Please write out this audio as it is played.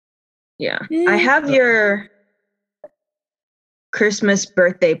Yeah. I have your Christmas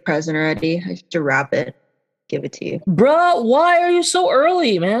birthday present already. I have to wrap it, give it to you. Bruh, why are you so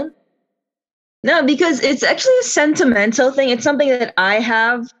early, man? No, because it's actually a sentimental thing. It's something that I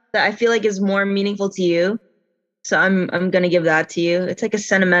have that I feel like is more meaningful to you. So I'm gonna give that to you. It's like a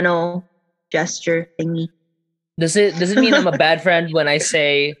sentimental gesture thingy. Does it mean I'm a bad friend when I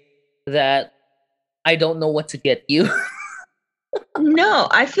say that I don't know what to get you? No,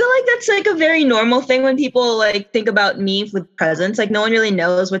 I feel like that's like a very normal thing when people like think about me with presents. Like no one really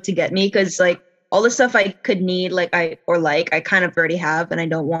knows what to get me because like all the stuff I could need, I kind of already have, and I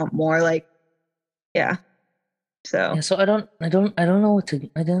don't want more. Like, yeah. So Yeah, so I don't know what to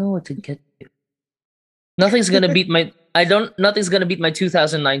get you. Nothing's gonna beat my nothing's gonna beat my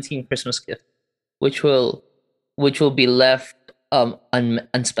 2019 Christmas gift, which will be left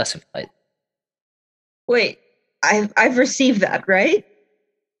unspecified. wait, I've received that, right?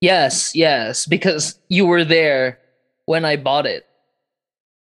 Yes, because you were there when I bought it.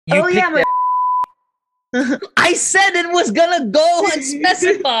 You Oh yeah, picked it. I said it was gonna go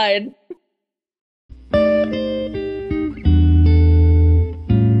unspecified.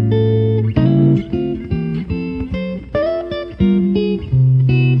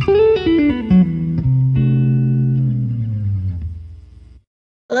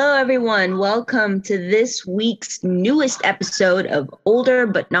 Hello, everyone. Welcome to this week's newest episode of Older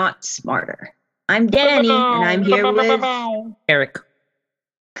But Not Smarter. I'm Danny, and I'm here with Eric.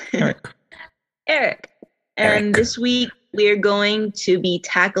 Eric. And this week, we're going to be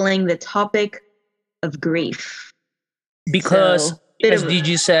tackling the topic of grief. Because, as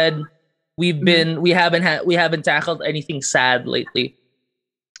DG said, we haven't tackled anything sad lately.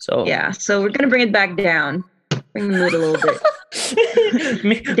 So yeah, so we're gonna bring it back down, bring the mood a little bit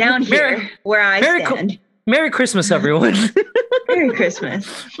down here where I stand. Merry Christmas, everyone. Merry Christmas.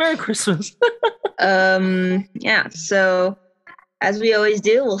 Merry Christmas. Yeah. So, as we always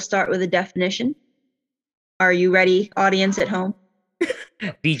do, we'll start with a definition. Are you ready, audience at home?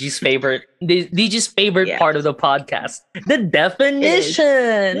 DG's favorite part of the podcast, the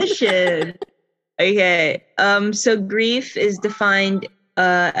definition. Okay. So grief is defined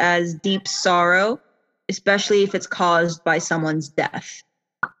as deep sorrow, especially if it's caused by someone's death.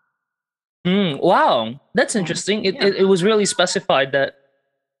 Wow, that's interesting. It was really specified that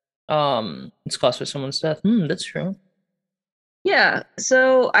it's caused by someone's death. That's true. Yeah,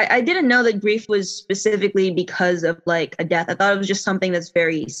 so I didn't know that grief was specifically because of like a death. I thought it was just something that's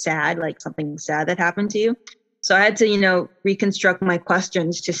very sad, like something sad that happened to you. So I had to, reconstruct my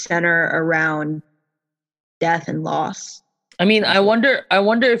questions to center around death and loss. I mean, I wonder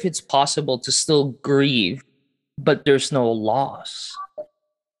if it's possible to still grieve, but there's no loss.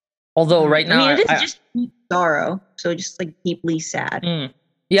 Although right now, it is just deep sorrow, so just like deeply sad.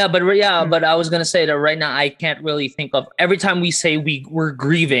 Yeah, but I was gonna say that right now I can't really think of. Every time we say we're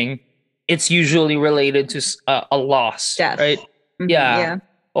grieving, it's usually related to a loss, death, right? Mm-hmm, yeah,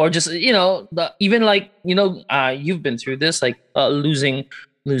 or just even like you've been through this, like losing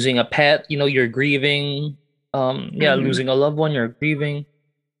a pet. You're grieving. Losing a loved one, you're grieving.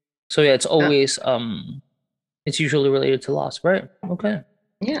 So yeah, it's always it's usually related to loss, right? Okay.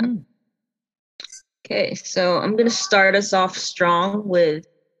 Yeah. Okay, so I'm gonna start us off strong with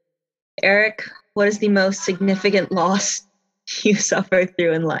Eric. What is the most significant loss you suffered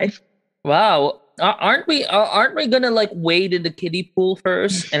through in life? Wow, aren't we gonna like wade in the kiddie pool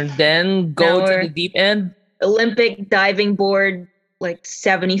first and then go to the deep end? Olympic diving board, like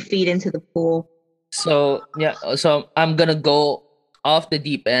 70 feet into the pool. So I'm gonna go off the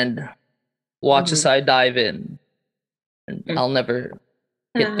deep end, watch as I dive in, and I'll never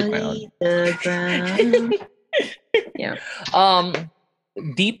hit the ground. Yeah.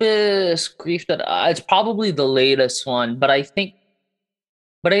 Deepest grief that it's probably the latest one, but I think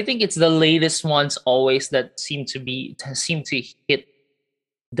it's the latest ones always that seem to hit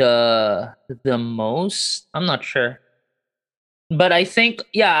the most. I'm not sure, but I think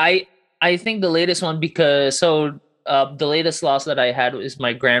I think the latest one, because the latest loss that I had is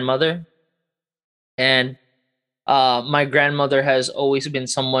my grandmother, and my grandmother has always been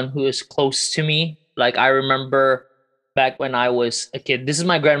someone who is close to me. Like, I remember back when I was a kid. This is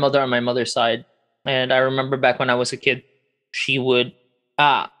my grandmother on my mother's side, and I remember back when I was a kid,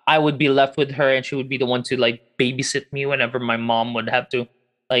 I would be left with her, and she would be the one to like babysit me whenever my mom would have to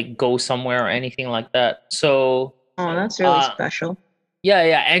like go somewhere or anything like that. So, oh, that's really special.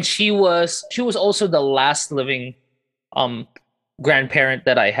 Yeah, and she was also the last living grandparent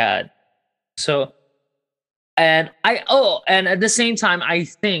that I had. So, and at the same time, I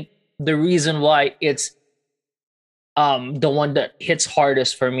think the reason why it's the one that hits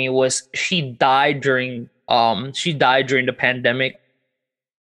hardest for me was she died during the pandemic.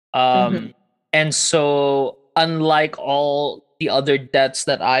 Hmm. Um and so unlike all the other deaths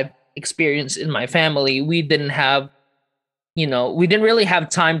that I've experienced in my family, we didn't really have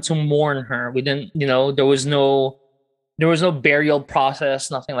time to mourn her. We didn't, there was no burial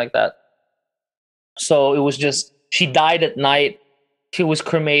process, nothing like that. So it was just she died at night. She was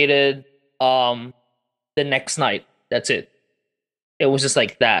cremated um the next night. That's it. It was just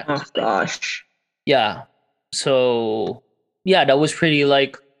like that. Oh gosh. Yeah. So yeah, that was pretty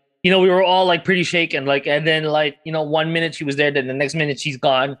like, we were all like pretty shaken. Like, and then like, 1 minute she was there, then the next minute she's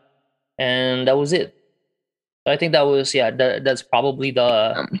gone. And that was it. So I think that was, yeah, that's probably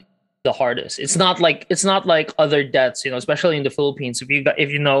Um, the hardest. It's not like other deaths, especially in the Philippines. If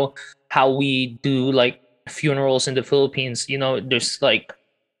you know how we do like funerals in the Philippines, there's like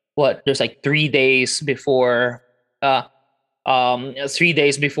what there's like 3 days before uh 3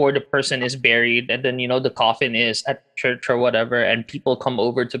 days before the person is buried, and then the coffin is at church or whatever, and people come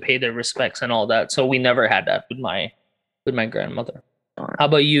over to pay their respects and all that. So we never had that with my grandmother. How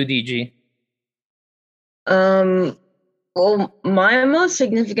about you, DG? um, well, my most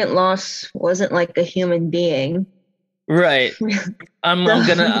significant loss wasn't like a human being. Right. I'm So,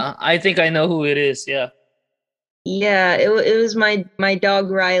 gonna I think I know who it is. Yeah. yeah, it was my dog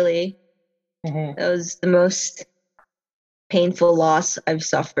Riley. Hmm. That was the most painful loss I've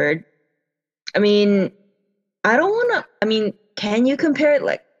suffered. I mean, I don't want to. I mean, can you compare it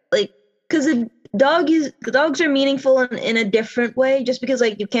like because a dogs are meaningful in a different way. Just because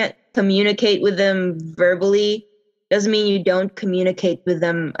like you can't communicate with them verbally doesn't mean you don't communicate with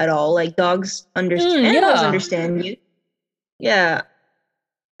them at all. Like animals Yeah. understand you. Yeah,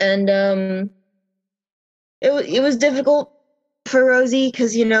 and it was difficult for Rosie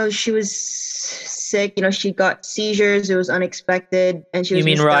because she was sick. She got seizures. It was unexpected, and she You was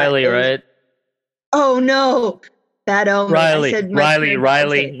mean Riley, misdiagnosed. right? Oh no, bad omen. I Riley, said my Riley, parents did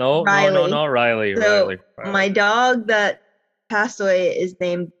Riley. say No, no, no, Riley. no, Riley, So Riley, my Riley. dog that passed away is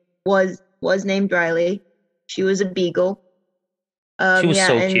named was named Riley. She was a beagle. She was Yeah,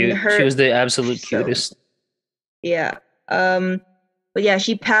 so and cute. She her was the absolute so cutest. yeah. But yeah,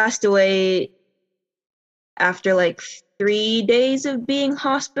 she passed away after like 3 days of being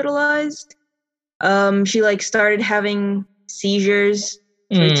hospitalized. She like started having seizures,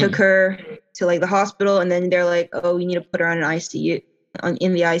 so we took Mm. her to like the hospital, and then they're like, "Oh, you need to put her on an ICU,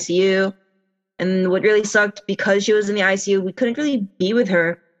 in the ICU." And what really sucked because she was in the ICU, we couldn't really be with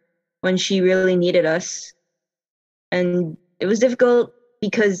her when she really needed us, and it was difficult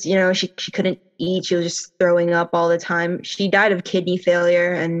because she couldn't eat. She was just throwing up all the time. She died of kidney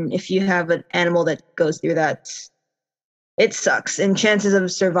failure, and if you have an animal that goes through that, it sucks, and chances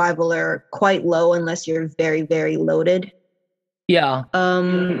of survival are quite low unless you're very, very loaded. Yeah.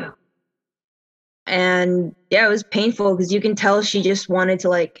 And yeah, it was painful because you can tell she just wanted to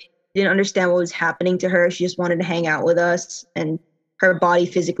like didn't understand what was happening to her. She just wanted to hang out with us, and her body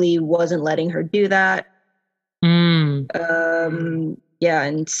physically wasn't letting her do that. Mm. Yeah,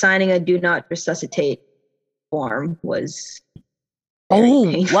 and signing a do not resuscitate form was very Oh,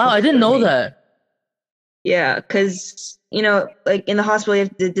 wow, painful I didn't for know me. that. Yeah, because like in the hospital, you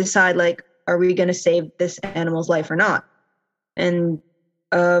have to decide like, are we going to save this animal's life or not? And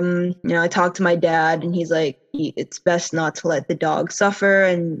I talked to my dad, and he's like, it's best not to let the dog suffer.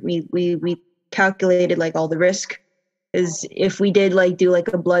 And we calculated like all the risk, is if we did like do like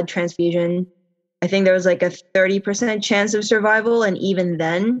a blood transfusion, I think there was like a 30% chance of survival, and even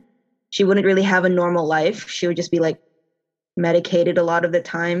then, she wouldn't really have a normal life. She would just be like medicated a lot of the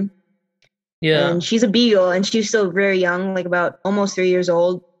time. Yeah. And she's a beagle, and she's still very young, like about almost 3 years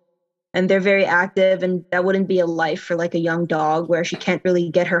old, and they're very active, and that wouldn't be a life for like a young dog where she can't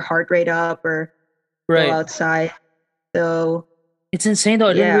really get her heart rate up or go Right. outside. So It's insane though.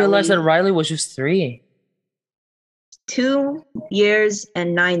 I didn't yeah, realize that we Riley was just 3. 2 years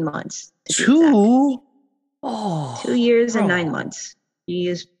and 9 months to be exact. Two? 2 years and nine Bro. months She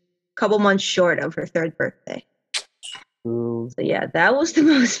is a couple months short of her third birthday. Ooh. So yeah, that was the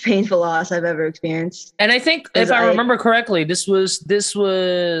most painful loss I've ever experienced. And I think Because if I I remember correctly, this was a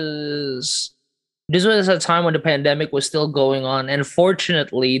time when the pandemic was still going on, and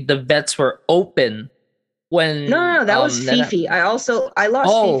fortunately the vets were open No, no, when no, that was that happened. Fifi. I lost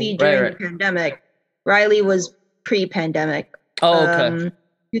Oh, Fifi right, during the right. pandemic. Riley was pre-pandemic. Oh, okay.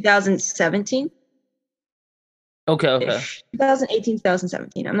 2017 Okay, okay. ish, 2018,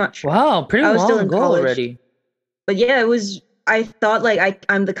 2017. I'm not sure. Wow, pretty I was still long in ago college, already. but yeah, it was. I thought like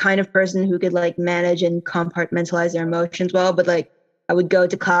I'm the kind of person who could like manage and compartmentalize their emotions well, but like I would go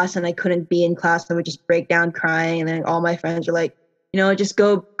to class and I couldn't be in class. I would just break down crying, and then all my friends were like, just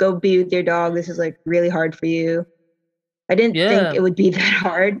go be with your dog. This is like really hard for you. I didn't think Yeah. it would be that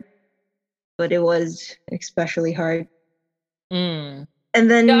hard, but it was especially hard. Mm. And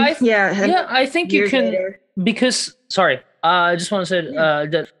Yeah, then and I think you years can, later. because sorry, I just want to say Yeah.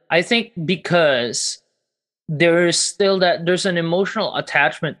 that I think because there's still there's an emotional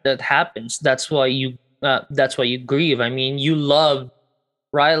attachment that happens. That's why you grieve. I mean, you love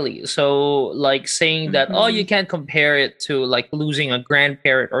Riley. So like saying that, oh, you Mhm. can't compare it to like losing a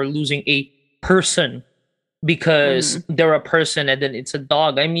grandparent or losing a person because Mhm. they're a person and then it's a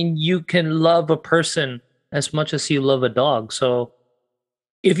dog. I mean, you can love a person as much as you love a dog. So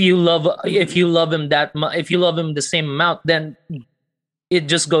if Mhm. you love him that much, if you love him the same amount, then it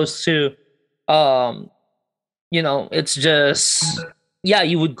just goes to, um, it's just, yeah,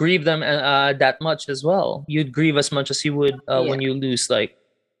 you would grieve them that much as well. You'd grieve as much as you would Yeah. when you lose like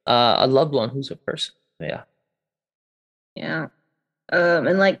a loved one who's a person. Yeah. Yeah.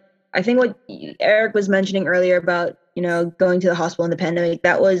 And like I think what Eric was mentioning earlier about, going to the hospital in the pandemic,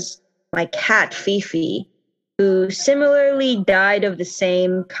 that was my cat Fifi, who similarly died of the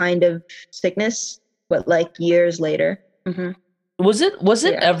same kind of sickness, but like years later. Was it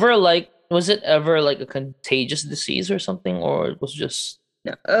Yeah. ever like a contagious disease or something, or it was just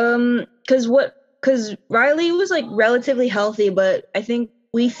No, because Riley was like relatively healthy, but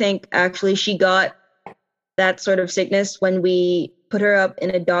we think actually she got that sort of sickness when we put her up in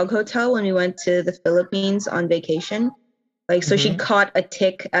a dog hotel when we went to the Philippines on vacation. Like, so she Mhm. caught a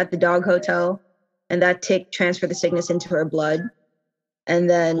tick at the dog hotel, and that tick transferred the sickness into her blood. And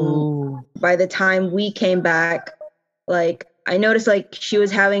then Ooh. by the time we came back, like, I noticed like she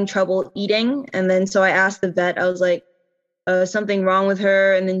was having trouble eating. And then so I asked the vet, I was like, something wrong with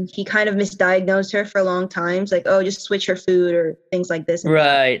her. And then he kind of misdiagnosed her for a long time. It's like, oh, just switch her food or things like this and that.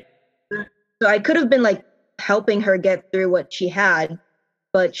 Right. So I could have been like helping her get through what she had,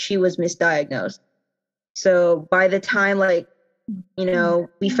 but she was misdiagnosed. So by the time like,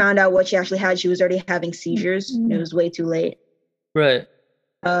 we found out what she actually had, she was already having seizures. It was way too late. Right.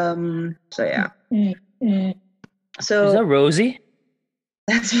 So yeah. Is So that Rosie?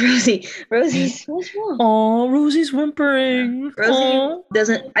 that's Rosie. Rosie's what's wrong? Oh, Rosie's whimpering. Rosie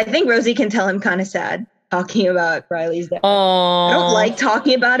doesn't I think Rosie can tell I'm kind of sad talking about Riley's death. I don't like Oh.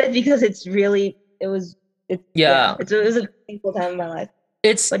 talking about it because it's really it was it's Yeah. it was a painful time in my life.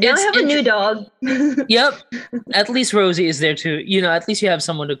 It's But now I have a new dog. Yep. At least Rosie is there too. At least you have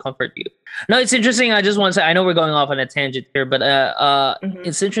someone to comfort you. No, it's interesting. I just want to say, I know we're going off on a tangent here, but Mhm.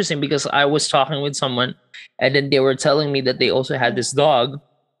 it's interesting because I was talking with someone, and then they were telling me that they also had this dog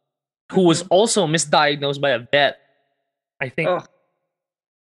who was also misdiagnosed by a vet. I think Oh,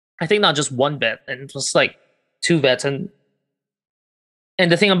 I think not just one vet, and it was like two vets, and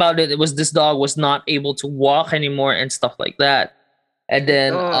the thing about it was this dog was not able to walk anymore and stuff like that. And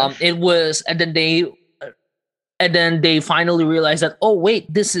then gosh. and then they finally realized that, oh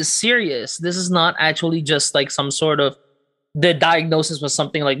wait, this is serious. This is not actually just like some sort of, the diagnosis was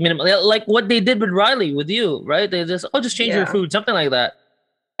something like minimal, like what they did with Riley, with you, right? They just change your Yeah. food, something like that.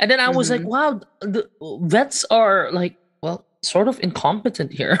 And then I was like, Mhm. wow, the vets are like, well, sort of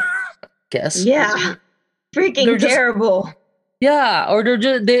incompetent here. Guess Yeah. they're Freaking just, terrible. yeah, or they're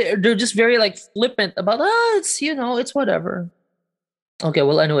just very like flippant about, it's it's whatever. Okay,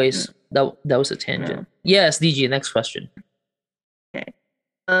 well, anyways, that was a tangent. No. Yes, DG, next question. Okay.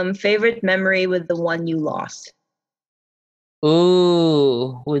 Favorite memory with the one you lost?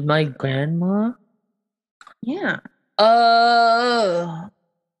 Ooh, with my grandma? Yeah. Uh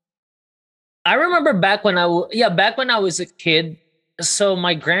I remember back when I was a kid. So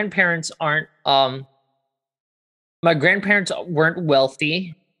my grandparents weren't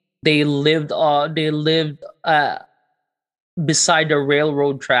wealthy. They lived beside the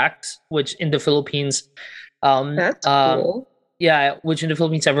railroad tracks, which in the Philippines, um That's um cool. yeah, which in the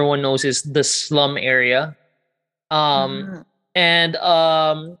Philippines everyone knows is the slum area. Um, Mhm. and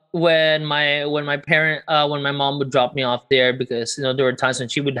when my mom would drop me off there, because there were times when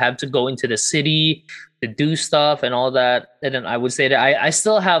she would have to go into the city to do stuff and all that, and then I would say that I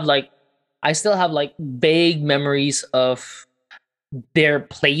still have like vague memories of their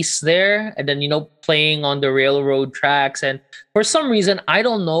place there, and then playing on the railroad tracks. And for some reason, I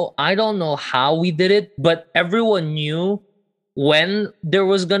don't know how we did it, but everyone knew when there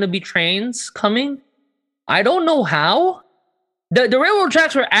was going to be trains coming. I don't know how. The railroad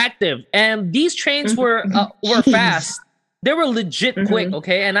tracks were active, and these trains were Jeez. fast. They were legit quick, Mhm.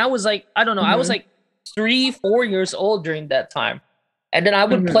 okay? And I was like, I don't know, I was Mhm. like 3 4 years old during that time. And then I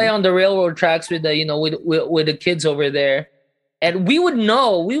would play Mhm. on the railroad tracks with the with the kids over there. and we would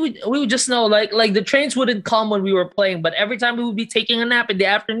just know, like the trains wouldn't come when we were playing, but every time we would be taking a nap in the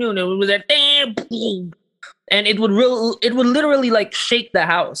afternoon, and it was like damn, and it would literally like shake the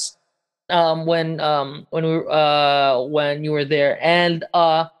house when you were there. And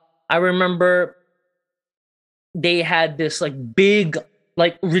I remember they had this like big,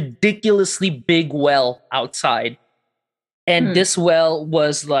 like ridiculously big well outside, and Hmm. this well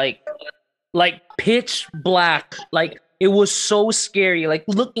was like pitch black. Like it was so scary. Like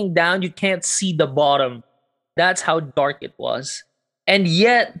looking down, you can't see the bottom. That's how dark it was. And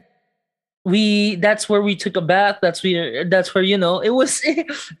yet we that's where we took a bath. That's where it was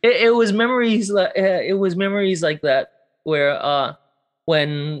it was memories like that, where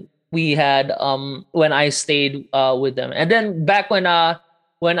when we had when I stayed with them. And then back when I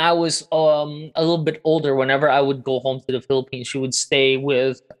was a little bit older, whenever I would go home to the Philippines, she would stay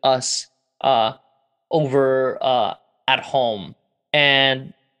with us uh over at home.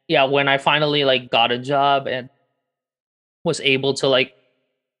 And yeah, when I finally like got a job and was able to like,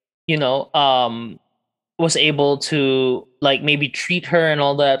 you know, was able to like maybe treat her and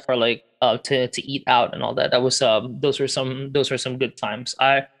all that, for like to eat out and all that. That was those were some good times.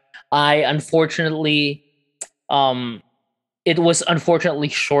 I unfortunately, um it was unfortunately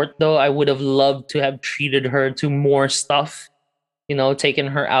short though. I would have loved to have treated her to more stuff, taken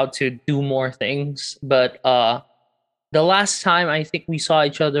her out to do more things. But the last time I think we saw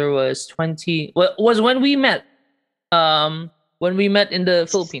each other was was when we met in the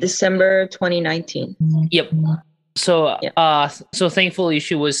Philippines. December 2019. Yep. So Yeah. so thankfully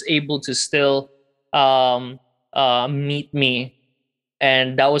she was able to still um meet me.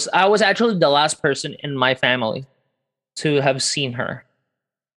 And I was actually the last person in my family to have seen her,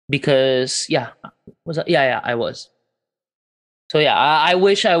 because yeah, I was. So yeah, I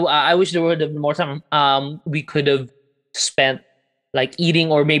wish there would have been more time. We could have spent like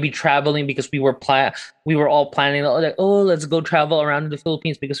eating or maybe traveling, because we were all planning like, oh, let's go travel around the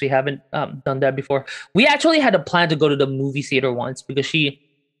Philippines, because we haven't done that before. We actually had a plan to go to the movie theater once, because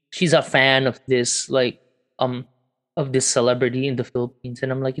she's a fan of this like of this celebrity in the Philippines. And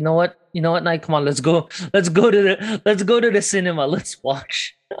I'm like, Nai, come on, let's go to the cinema, let's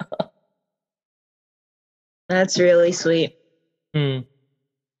watch. That's really sweet. Hmm.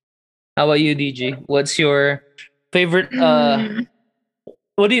 How about you, DG? What's your favorite?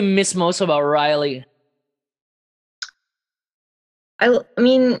 What do you miss most about Riley? I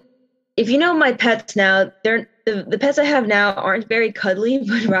mean, if you know my pets now, the pets I have now aren't very cuddly,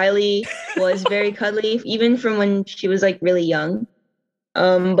 but Riley was very cuddly, even from when she was like really young.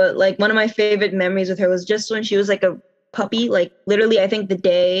 But like one of my favorite memories with her was just when she was like a puppy, like literally I think the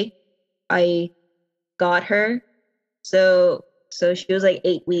day I got her. So she was like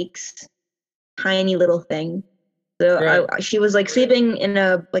 8 weeks, tiny little thing. So Right. she was like sleeping in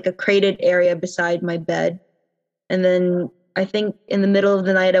a like a crated area beside my bed. And then I think in the middle of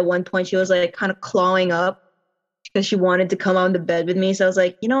the night at one point she was like kind of clawing up because she wanted to come on the bed with me. So I was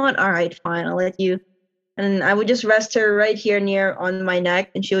like, you know what? All right, fine, I'll let you. And I would just rest her right here near on my neck,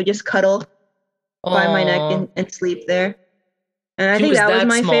 and she would just cuddle by my neck Oh, and sleep there. And I she think was that was that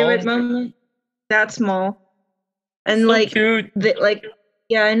my favorite small. moment. That small. And So like cute. like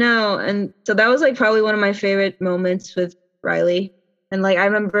yeah, I know. And so that was like probably one of my favorite moments with Riley. And like I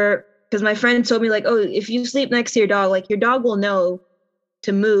remember because my friend told me like, oh, if you sleep next to your dog, like your dog will know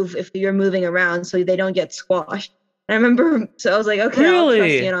to move if you're moving around so they don't get squashed. And I remember, so I was like, okay, I'll trust you,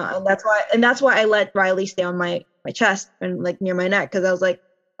 Really? and that's why I let Riley stay on my chest and like near my neck, because I was like,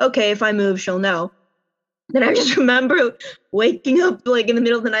 okay, if I move, she'll know. Then I just remember waking up like in the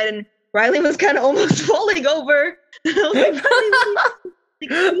middle of the night, and Riley was kind of almost falling over. And I was like, Riley, will you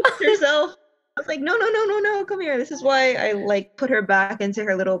like scoop herself? I was like, no, no, no, no, no, come here. This is why I like put her back into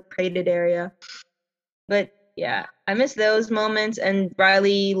her little crated area. But yeah, I miss those moments. And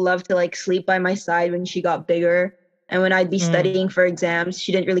Riley loved to like sleep by my side when she got bigger. And when I'd be Mm. studying for exams,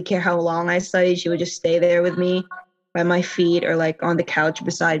 she didn't really care how long I studied. She would just stay there with me by my feet or like on the couch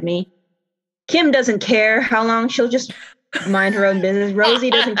beside me. Kim doesn't care how long. She'll just mind her own business.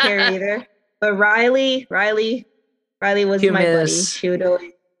 Rosie doesn't care either. But Riley was Kim my buddy. is She would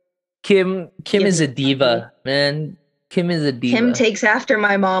always Kim give is me a company. diva, man. Kim is a Kim diva. takes after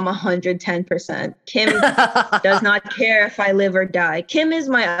my mom 110%. Kim does not care if I live or die. Kim is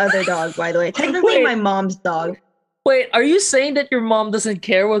my other dog, by the way. Technically, my Wait, mom's dog. wait. Are you saying that your mom doesn't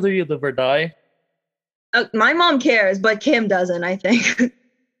care whether you live or die? My mom cares, but Kim doesn't, I think.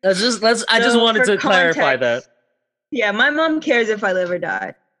 Let's. I just So, wanted for to clarify that. context, yeah, my mom cares if I live or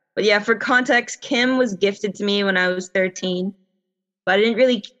die. But yeah, for context, Kim was gifted to me when I was 13, but I didn't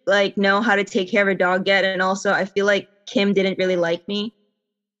really like know how to take care of a dog yet. And also, I feel like Kim didn't really like me.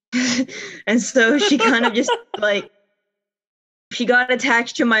 And so she kind of just like she got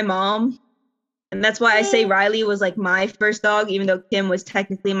attached to my mom. And that's why I say Riley was like my first dog, even though Kim was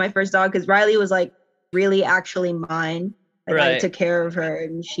technically my first dog, because Riley was like really actually mine. Like I Right. took care of her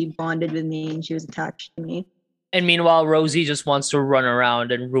and she bonded with me and she was attached to me. And meanwhile, Rosie just wants to run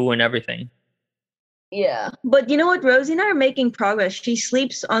around and ruin everything. Yeah. But you know what? Rosie and I are making progress. She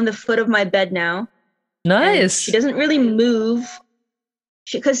sleeps on the foot of my bed now and she Nice. doesn't really move.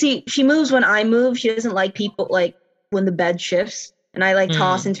 She moves when I move. She doesn't like people like when the bed shifts and I like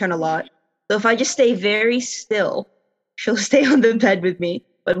toss Hmm. and turn a lot. So if I just stay very still, she'll stay on the bed with me.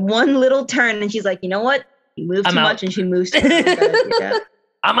 But one little turn and she's like, you know what? You move I'm too much out. and she moves to her own bed. Yeah.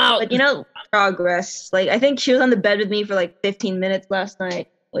 I'm out. But you know, progress. Like I think she was on the bed with me for like 15 minutes last night,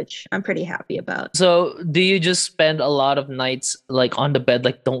 which I'm pretty happy about. So, do you just spend a lot of nights like on the bed,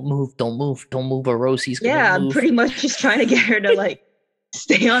 like don't move, don't move, don't move, or Rosie's gonna Yeah, I'm move? pretty much just trying to get her to like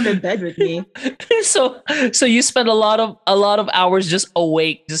stay on the bed with me. so, so you spend a lot of hours just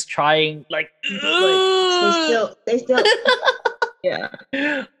awake, just trying, like. Just like stay still. Yeah.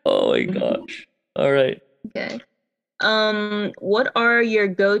 Oh my Mhm. gosh! All right. Okay. What are your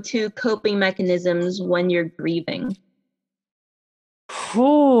go-to coping mechanisms when you're grieving?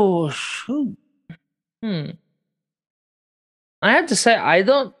 Oh shoot. Hmm. I have to say, I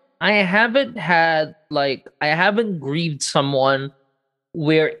don't. I haven't had like I haven't grieved someone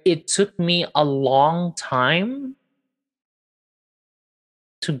where it took me a long time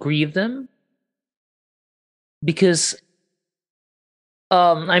to grieve them because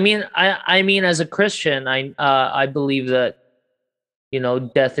I mean as a Christian I believe that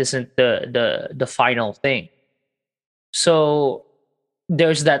death isn't the final thing. So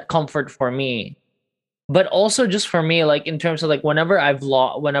there's that comfort for me. But also just for me, like in terms of like whenever I've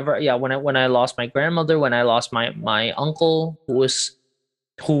lost whenever yeah when I lost my grandmother, when I lost my uncle who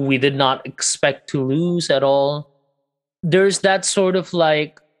we did not expect to lose at all, there's that sort of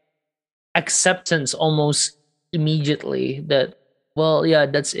like acceptance almost immediately that, well, yeah,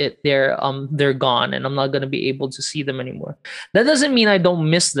 that's it, they're gone and I'm not going to be able to see them anymore. That doesn't mean I don't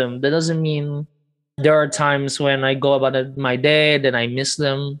miss them. That doesn't mean there are times when I go about my day and I miss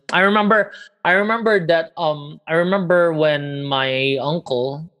them. I remember when my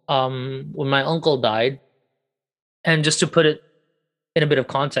uncle died. And just to put it in a bit of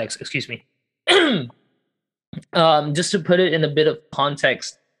context, excuse me. Just to put it in a bit of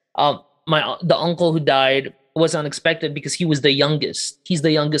context, my the uncle who died was unexpected because he was the youngest. He's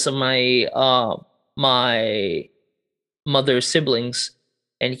the youngest of my mother's siblings,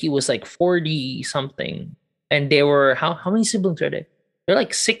 and he was like 40 something. And they were how many siblings are there? They're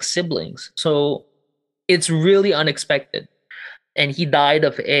like six siblings, so it's really unexpected. And he died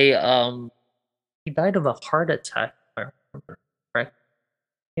of a heart attack. If I remember correct,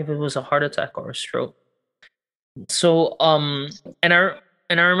 if it was a heart attack or a stroke. So and I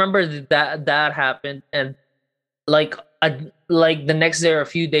remember that happened. And like like the next day or a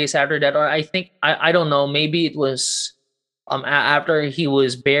few days after that, or I think I don't know, maybe it was after he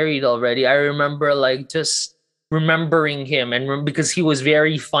was buried already. I remember like just remembering him and because he was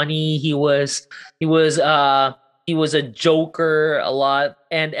very funny. He was uh he was a joker a lot,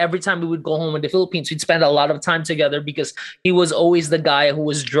 and every time we would go home in the Philippines, we'd spend a lot of time together because he was always the guy who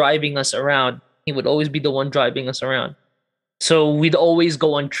was driving us around. He would always be the one driving us around. So we'd always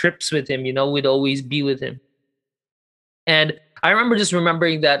go on trips with him, we'd always be with him. And I remember just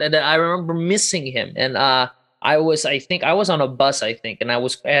remembering that, and then I remember missing him. And I think I was on a bus, I think, and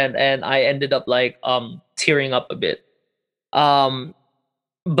I ended up like tearing up a bit. Um,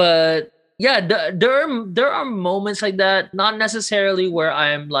 but yeah, there are moments like that. Not necessarily where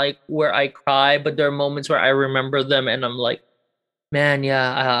I'm like where I cry, but there are moments where I remember them, and I'm like, man,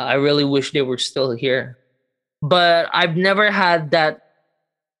 yeah, I really wish they were still here. But I've never had that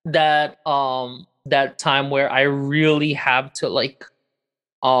time where I really have to like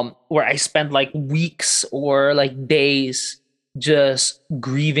where I spend like weeks or like days just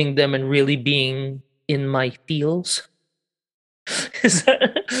grieving them and really being in my feels. Is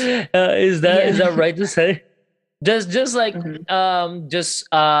that Yeah. right to say? Just like Mhm. just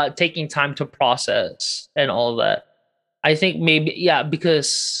taking time to process and all that. I think maybe, yeah,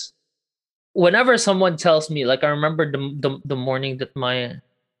 because whenever someone tells me, like, I remember the morning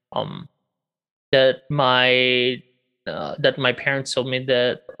um that my parents told me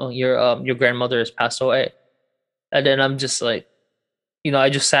that, oh, your grandmother has passed away. And then I'm just like, I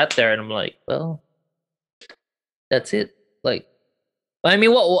just sat there and I'm like, well, that's it. Like,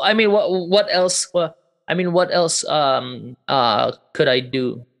 what else? What else could I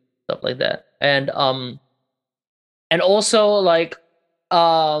do? Stuff like that. And and also like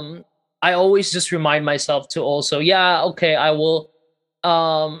I always just remind myself to also, yeah, okay, I will,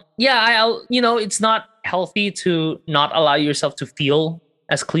 yeah, I'll, it's not healthy to not allow yourself to feel,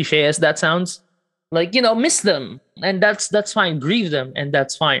 as cliche as that sounds, like, miss them, and that's fine, grieve them, and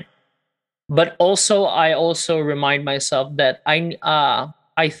that's fine. But also I also remind myself that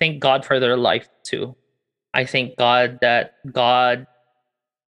I thank God for their life too. I thank God that God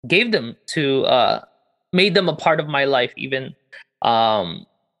gave them to made them a part of my life, um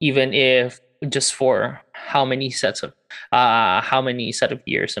even if just for how many set of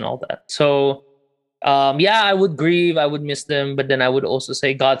years and all that. So yeah, I would grieve, I would miss them, but then I would also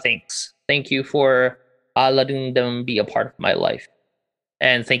say, God, thank you for letting them be a part of my life,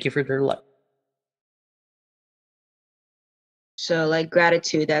 and thank you for their life. So like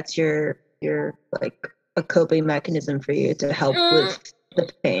gratitude, that's your like a coping mechanism for you to help Mm, with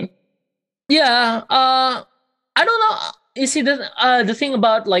the pain. yeah, I don't know. You see, the thing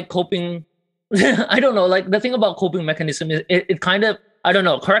about like coping, I don't know. Like the thing about coping mechanism is it kind of, I don't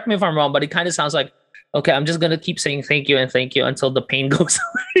know. Correct me if I'm wrong, but it kind of sounds like, okay, I'm just gonna keep saying thank you until the pain goes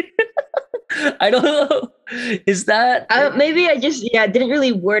away. I don't know. Is that Maybe I just didn't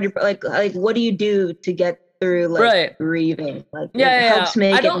really word it, but like what do you do to get through like right? grieving? Like Yeah, what yeah, yeah. helps I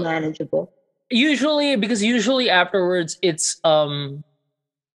make it don't manageable? usually, because usually afterwards it's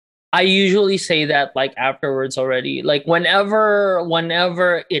I usually say that like afterwards already. Like whenever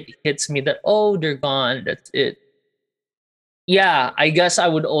it hits me that, oh, they're gone, that's it. Yeah, I guess I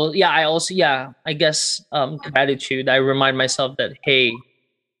would yeah, I also, yeah, I guess gratitude. I remind myself that, hey,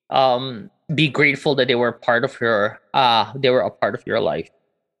 be grateful that they were a part of your life,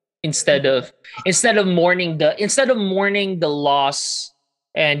 instead of instead of mourning the loss,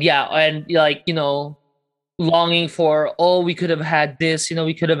 and yeah, and like, longing for, oh, we could have had this,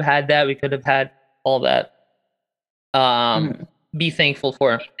 we could have had that, we could have had all that. um Mhm. be thankful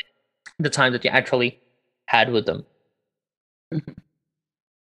for the time that you actually had with them. Mhm.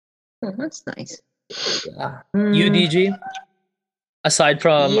 Oh, that's nice. Yeah. You, Mm, DG, yeah, aside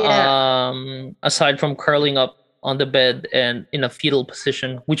from curling up on the bed and in a fetal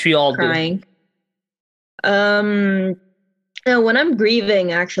position, which we all do. crying. Um, no, when I'm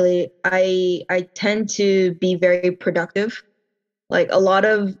grieving, actually, I tend to be very productive. Like a lot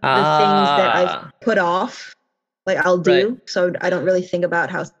of the things that I've Ah, put off, like I'll right. do, so I don't really think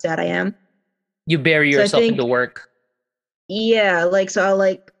about how sad I am. You bury So I yourself in think, the work. yeah, like so I'll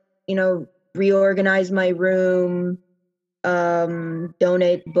like, reorganize my room,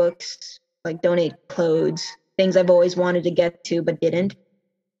 donate books, like donate clothes, things I've always wanted to get to but didn't.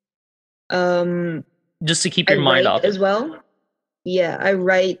 Um, Just to keep I your mind write off it. as well. Yeah, I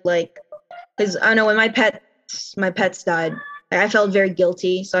write like because I know when my pets died, I felt very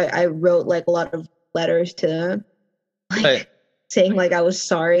guilty, so I wrote like a lot of letters to them, Right. like saying like I was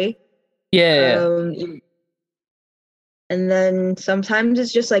sorry. Yeah, yeah, yeah. And then sometimes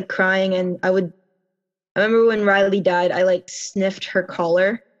it's just like crying, and I remember when Riley died, I like sniffed her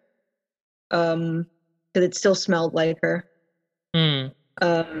collar, because it still smelled like her. Mm,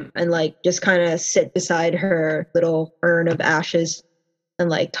 And like just kind of sit beside her little urn of ashes and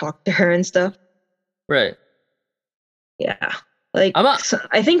like talk to her and stuff. right. Yeah. Like I'm a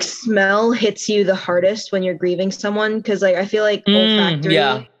I think smell hits you the hardest when you're grieving someone because like I feel like yeah.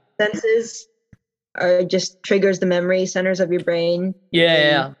 olfactory senses are just triggers the memory centers of your brain Yeah, yeah, really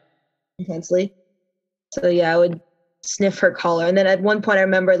yeah. intensely. So yeah, I would sniff her collar. And then at one point I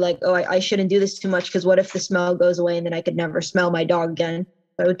remembered like, oh, I shouldn't do this too much because what if the smell goes away and then I could never smell my dog again?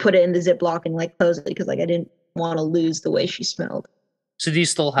 So I would put it in the Ziploc and like close it because like I didn't want to lose the way she smelled. So do you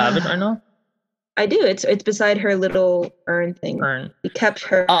still have it right now? I do. It's beside her little urn thing. Or We kept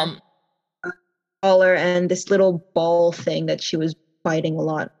her um collar and this little ball thing that she was fighting a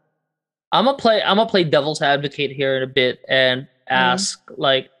lot. I'm gonna play devil's advocate here in a bit and Mm. ask,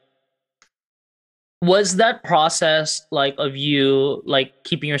 like, was that process like of you like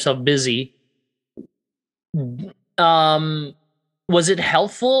keeping yourself busy, um was it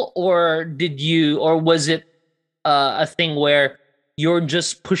helpful, or was it a thing where you're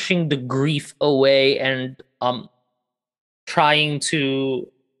just pushing the grief away and trying to,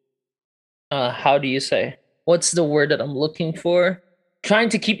 how do you say, what's the word that I'm looking for, trying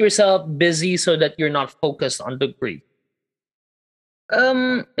to keep yourself busy so that you're not focused on the grief?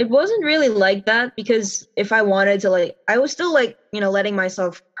 It wasn't really like that because if I wanted to, like, I was still like, letting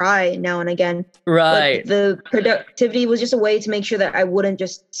myself cry now and again. But Right, the productivity was just a way to make sure that I wouldn't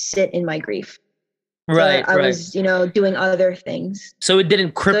just sit in my grief. So that right, I right. was, doing other things. So it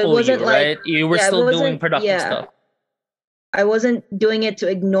didn't So it cripple wasn't you, like, right? You were yeah, it still doing wasn't, productive yeah. stuff. I wasn't doing it to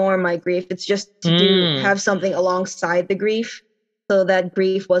ignore my grief. It's just to Mm, have something alongside the grief, so that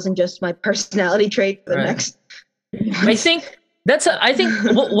grief wasn't just my personality trait for the right. next I months. think I think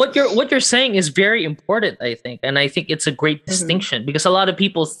what you're saying is very important, I think. And I think it's a great Hmm. distinction because a lot of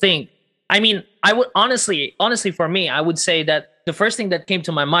people think, I mean, I would honestly for me, I would say that the first thing that came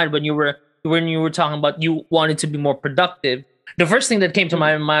to my mind when you were talking about you wanted to be more productive, the first thing that came to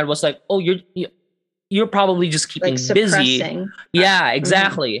my mind was like, "Oh, you're probably just Like keeping busy." suppressing. Yeah, Hmm.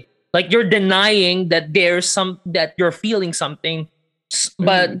 exactly. Like you're denying that that you're feeling something,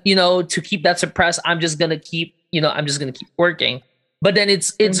 but Hmm. to keep that suppressed, I'm just gonna keep working. But then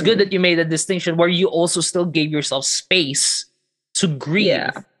it's good that Hmm. you made a distinction where you also still gave yourself space to Yeah.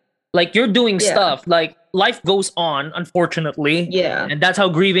 grieve. Like you're doing Yeah. stuff. Like life goes on, unfortunately, Yeah. and that's how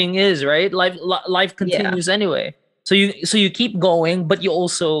grieving is, right? Life Yeah. continues anyway. So you keep going, but you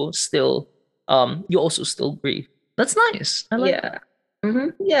also still grieve. That's nice. I like Yeah.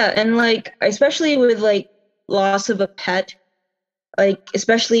 Yeah. And like, especially with like loss of a pet, like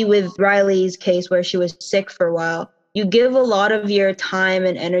especially with Riley's case where she was sick for a while, you give a lot of your time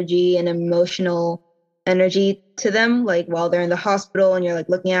and energy and emotional energy to them, like while they're in the hospital and you're like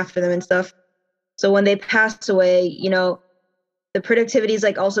looking after them and stuff. So when they pass away, the productivity is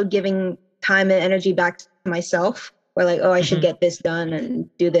like also giving time and energy back to myself, where like, oh, I that. should get this done and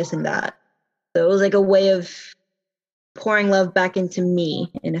do this and that. So it was like a way of pouring love back into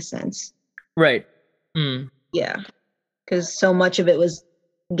me in a sense. Right. Mm. Yeah. Because so much of it was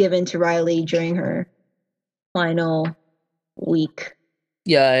given to Riley during her final week.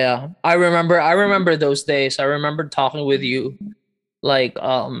 Yeah, yeah. I remember those days. I remember talking with you, like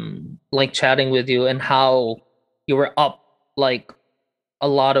chatting with you, and how you were up like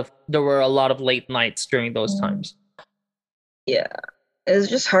there were a lot of late nights during those times. Yeah. It was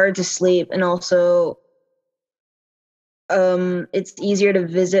just hard to sleep. And also, it's easier to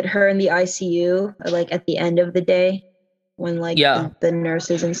visit her in the ICU, like at the end of the day when like Yeah. the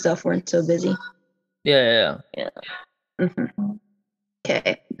nurses and stuff weren't so busy. Yeah, yeah, Yeah. Hmm.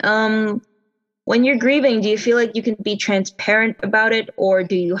 Okay. When you're grieving, do you feel like you can be transparent about it or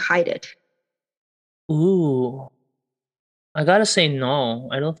do you hide it? yeah. Ooh. I gotta say no.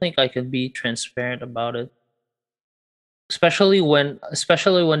 I don't think I could be transparent about it. Especially when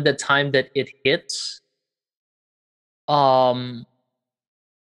the time that it hits. Um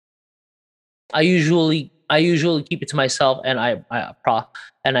I usually keep it to myself, and I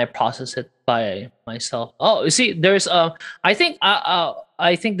process it by myself. Oh, you see, I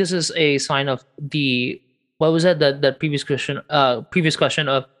think this is a sign of the what was that previous question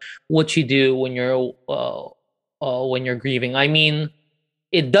of what you do when you're grieving. I mean,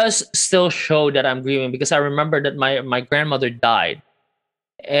 it does still show that I'm grieving because I remember that my grandmother died,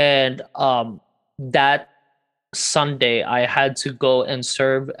 and that Sunday I had to go and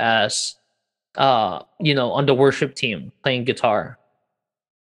serve as on the worship team playing guitar.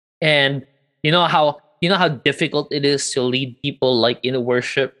 And you know how difficult it is to lead people like in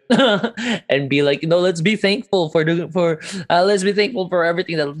worship and be like, let's be thankful let's be thankful for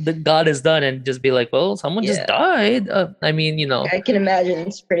everything that God has done, and just be like, well, someone just Yeah. died. I mean, I can imagine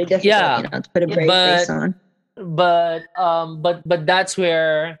it's pretty difficult, yeah, to put a brave face but on. but that's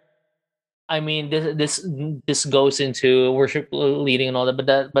where, I mean, this goes into worship leading and all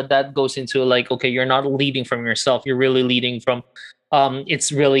that, but that goes into like, okay, you're not leading from yourself. You're really leading from,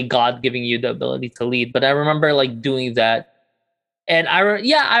 it's really God giving you the ability to lead. But I remember like doing that, and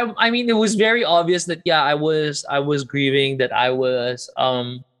yeah, I mean, it was very obvious that yeah, I was grieving, that I was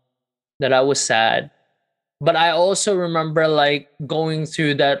sad. But I also remember like going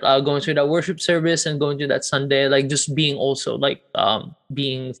through that worship service and going through that Sunday, like just being also like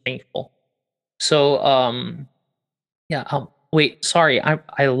being thankful. So yeah. Wait. Sorry.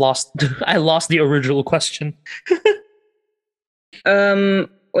 I lost. I lost the original question.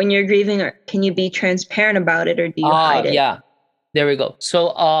 When you're grieving, can you be transparent about it or do you hide it? Yeah. There we go.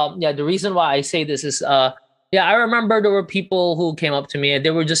 So yeah. The reason why I say this is yeah. I remember there were people who came up to me and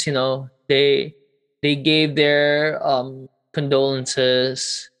they were just they gave their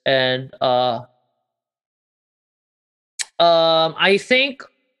condolences, and I think,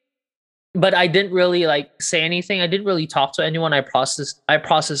 but I didn't really like say anything. I didn't really talk to anyone. I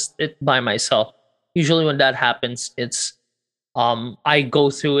processed it by myself. Usually when that happens, it's I go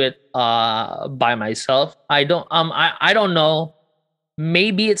through it by myself. I don't know.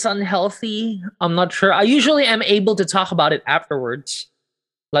 Maybe it's unhealthy. I'm not sure. I usually am able to talk about it afterwards.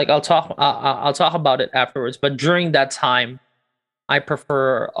 Like I'll talk about it afterwards, but during that time I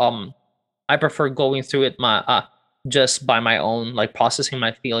prefer going through it my just by my own, like processing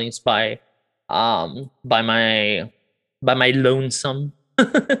my feelings by my by my lonesome.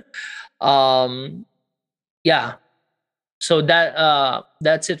 um yeah, so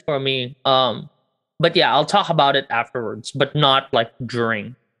that's it for me. But yeah, I'll talk about it afterwards, but not like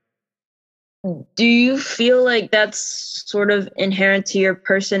during. Do you feel like that's sort of inherent to your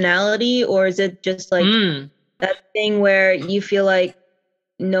personality, or is it just like Mm. that thing where you feel like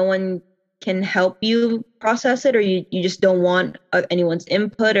no one can help you process it, or you just don't want anyone's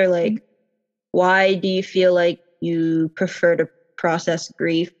input, or like why do you feel like you prefer to process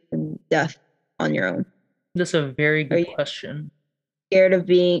grief and death on your own? That's a very Are good you question. scared of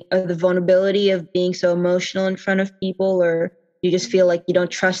being of the vulnerability of being so emotional in front of people, or you just feel like you don't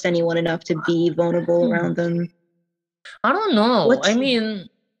trust anyone enough to be vulnerable Hmm. around them? I don't know. What's I mean,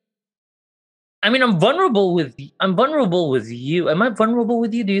 I'm vulnerable with you. Am I vulnerable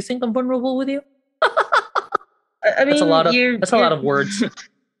with you? Do you think I'm vulnerable with you? I mean, That's a lot of words.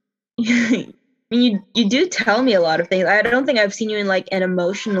 you do tell me a lot of things. I don't think I've seen you in like an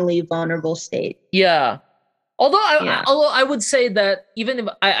emotionally vulnerable state. Yeah. Yeah. Although I would say that even if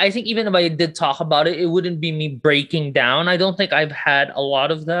I think even if I did talk about it, it wouldn't be me breaking down. I don't think I've had a lot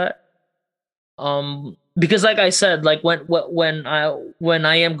of that. Because like I said, like when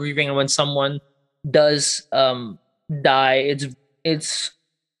I am grieving and when someone does die, it's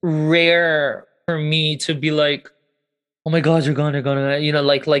rare for me to be like, oh my god, you're gonna,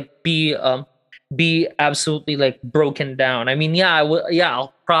 be absolutely like broken down. I mean, yeah,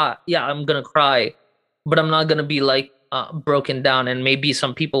 I'll cry. Yeah, I'm gonna cry, but I'm not gonna be like broken down. And maybe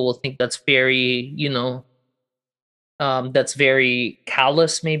some people will think that's very, that's very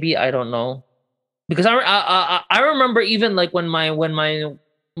callous. Maybe I don't know, because I remember even like when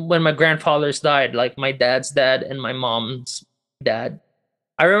my grandfathers died, like my dad's dad and my mom's dad.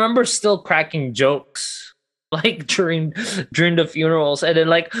 I remember still cracking jokes like during the funerals, and then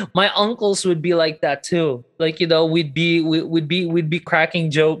like my uncles would be like that too. Like we'd be cracking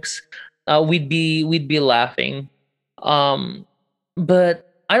jokes, we'd be laughing. Um, but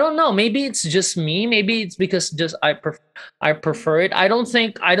I don't know. Maybe it's just me. Maybe it's because just I prefer it. I don't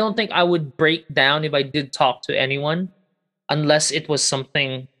think I would break down if I did talk to anyone, unless it was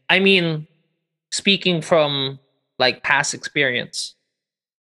something. I mean, speaking from like past experience.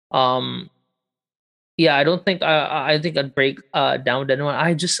 Um, yeah, I don't think I think I'd break down with anyone.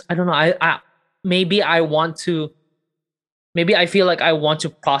 I don't know. I maybe I want to. Maybe I feel like I want to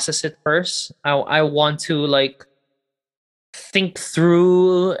process it first. I want to like think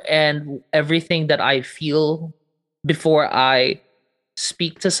through and everything that I feel before I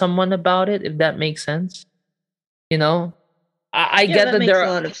speak to someone about it. If that makes sense, you know. I Yeah, get that that makes a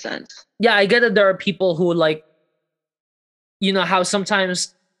lot of sense. yeah, I get that there are people who like, how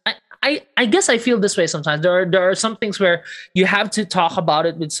sometimes I guess I feel this way sometimes. There are some things where you have to talk about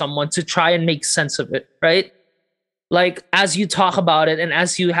it with someone to try and make sense of it, right? Like as you talk about it and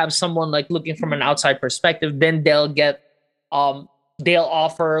as you have someone like looking from an outside perspective, then um they'll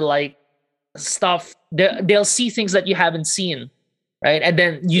offer like stuff. They'll see things that you haven't seen, right? And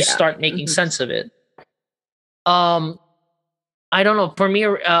then you Yeah. start making Mhm. sense of it. Um I don't know. For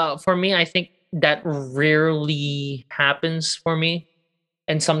me, I think that rarely happens for me,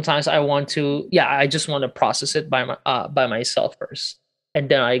 and sometimes I want to. Yeah, I just want to process it by myself first, and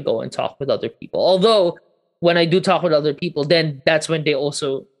then I go and talk with other people. Although when I do talk with other people, then that's when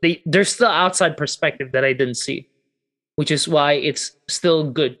there's still outside perspective that I didn't see, which is why it's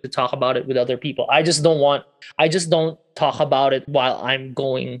still good to talk about it with other people. I just don't talk about it while I'm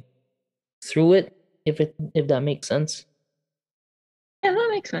going through it. If that makes sense. Yeah, that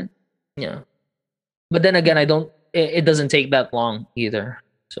makes sense. Yeah. But then again, I don't. It doesn't take that long either.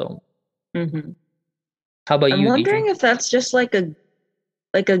 So, Hmm. how about I'm you, wondering DJ? if that's just like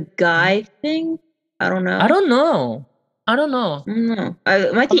a guy thing. I don't I know. don't know. I don't know. I don't know.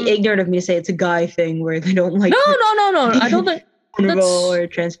 It might be Um, ignorant of me to say it's a guy thing where they don't no, like to no, no, no. I don't be think vulnerable that's. or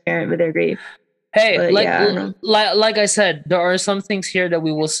transparent with their grief. Hey, But yeah, I don't know. like I said, there are some things here that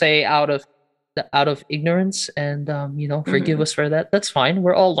we will say out of ignorance, and forgive Hmm. us for that. That's fine.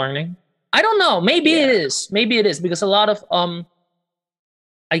 We're all learning. I don't know. Maybe it Yeah. is. Maybe it is because a lot of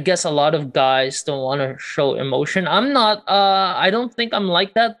I guess a lot of guys don't want to show emotion. I'm not. I don't think I'm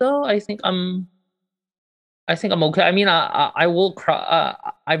like that though. I think I'm okay. I mean, I will cry.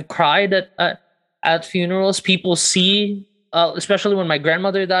 I've cried at funerals. People see, especially when my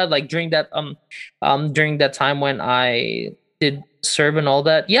grandmother died, like during that time when I did serve and all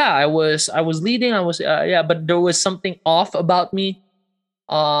that. Yeah, I was leading. Yeah, but there was something off about me.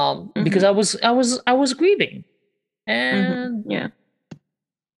 Because Hmm. I was grieving, Hmm. Yeah.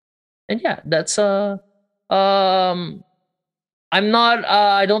 and yeah, that's um. I'm not.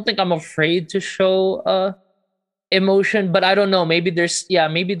 I don't think I'm afraid to show. emotion, but I don't know. Maybe there's yeah,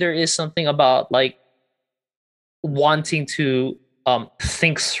 maybe there is something about like wanting to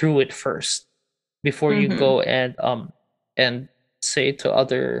think through it first before you Mm-hmm. go and say to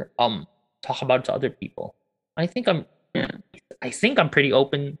other talk about it to other people. I think I'm Yeah. I think I'm pretty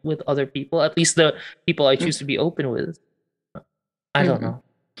open with other people, at least the people I choose to be open with. I don't Mm-hmm. know.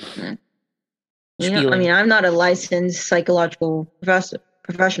 Yeah. Just I feeling. mean, I'm not a licensed psychological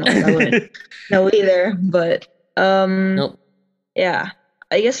professional, so I wouldn't know either. But Nope. yeah,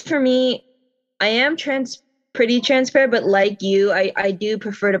 I guess for me, I am pretty transparent, but like you, I do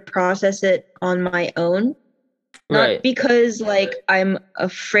prefer to process it on my own. Not Right. because like I'm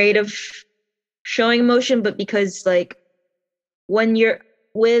afraid of showing emotion, but because like when you're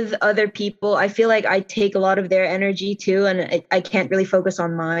with other people, I feel like I take a lot of their energy too, and I can't really focus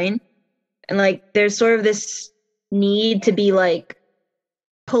on mine. And like there's sort of this need to be like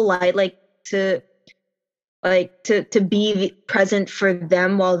polite, to to be present for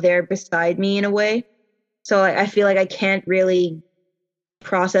them while they're beside me in a way. So I feel like I can't really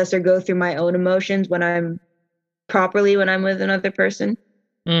process or go through my own emotions when I'm with another person.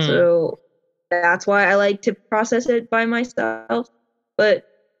 Mm, So that's why I like to process it by myself. But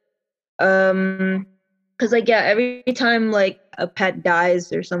um because like yeah, every time like a pet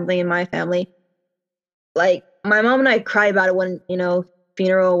dies or something in my family, like my mom and I cry about it when,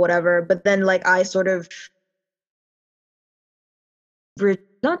 funeral, whatever, but then like I sort of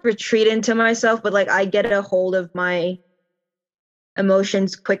not retreat into myself, but like I get a hold of my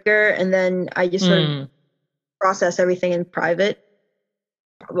emotions quicker, and then I just sort of mm. process everything in private.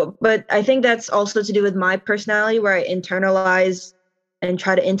 But I think that's also to do with my personality, where I internalize and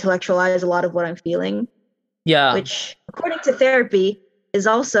try to intellectualize a lot of what I'm feeling, Yeah. which, according to therapy, is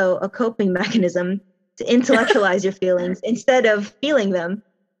also a coping mechanism to intellectualize your feelings instead of feeling them.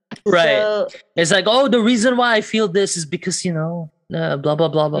 Right. So, It's like, oh, the reason why I feel this is because, blah, blah, blah,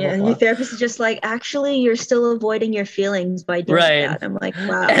 blah, blah, yeah, and your blah. therapist is just like, actually, you're still avoiding your feelings by doing Right. that. I'm like,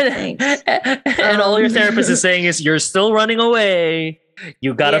 wow, And, thanks. and all your Um, therapist is saying is, you're still running away.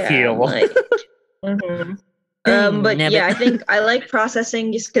 You gotta yeah, I'm feel. like, mhm. Dang, But yeah, nabbit. I think I like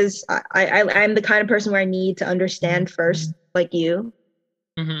processing just because I'm the kind of person where I need to understand first, like you.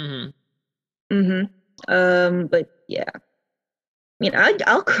 Mhm. hmm but yeah, I mean,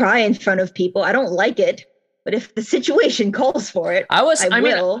 I'll cry in front of people. I don't like it, but if the situation calls for it, I was, I I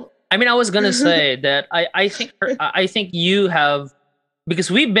mean, will. I was gonna say that I think you have,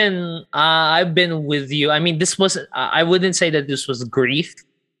 because I've been with you. I mean, this was I wouldn't say that this was grief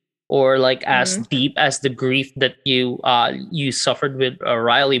or like as hmm deep as the grief that you suffered with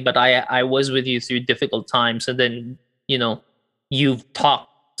Riley, but I was with you through difficult times, and then you know you've talked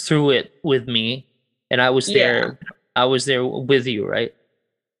through it with me, and Yeah. I was there with you, right?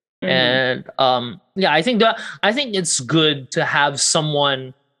 hmm And yeah, I think it's good to have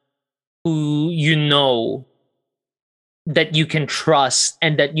someone who that you can trust,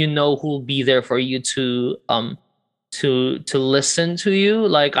 and that who'll be there for you to listen to you.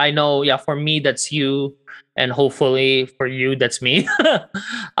 Like, I know, yeah, for me that's you, and hopefully for you that's me.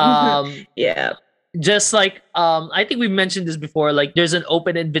 um yeah. just like I think we mentioned this before, like there's an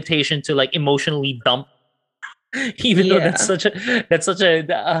open invitation to like emotionally dump. Even though Yeah. that's such a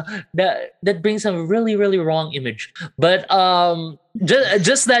that brings a really really wrong image, but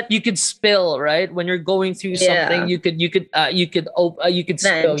just that you could spill, right, when you're going through something, Yeah. you could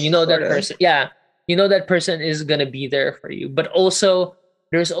spill, Vent, sort that of. person, yeah, that person is gonna be there for you. But also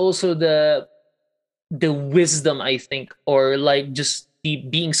there's also the wisdom, I think, or like just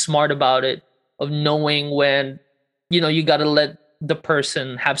being smart about it, of knowing when you got to let the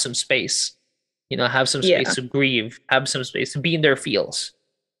person have some space, have some space Yeah. to grieve, have some space to be in their feels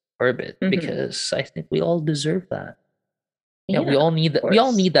for a bit, hmm because I think we all deserve that. Yeah, Yeah, we all need of that. We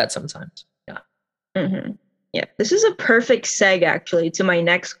all course. need that sometimes. Yeah, hmm Yeah, this is a perfect seg actually to my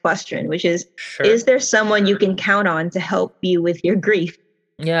next question, which sure. is there someone you can count on to help you with your grief?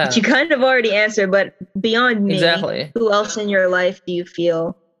 Which you Yeah, kind of already answered, but beyond me, exactly. who else in your life do you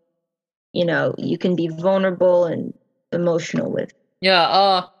feel, you can be vulnerable and emotional with?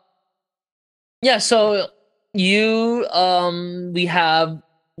 Yeah. Yeah. So we have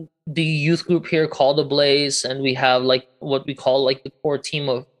the youth group here called the Blaze, and we have like what we call like the core team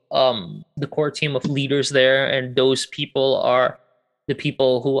of leaders there, and those people are the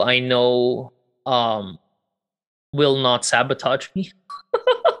people who I know um will not sabotage me.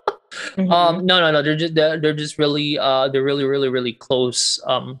 hmm No, no, no, they're just really they're really really really close,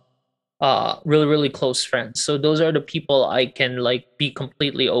 really really close friends. So those are the people I can like be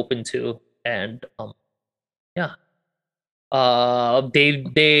completely open to, and yeah.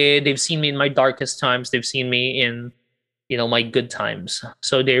 They've seen me in my darkest times. They've seen me in, my good times.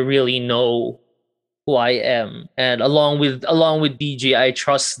 So they really know who I am. And along with DG, I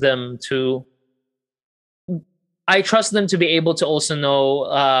trust them to be able to also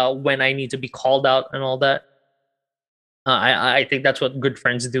know when I need to be called out and all that. I think that's what good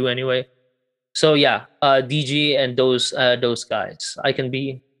friends do anyway. So yeah, DG and those guys, I can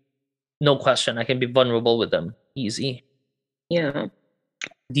be, no question, I can be vulnerable with them, easy. Yeah.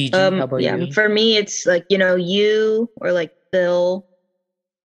 DG, how about Yeah. you? For me, it's like, you or like Phil.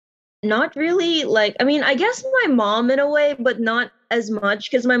 Not really. Like, I mean, I guess my mom in a way, but not as much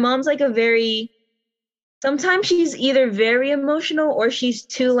because my mom's like a very. Sometimes she's either very emotional or she's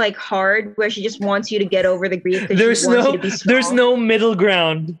too like hard, where she just wants you to get over the grief because she wants you to be There's strong. no middle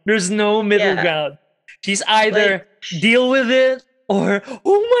ground. There's no middle Yeah. ground. She's either Like. deal with it or,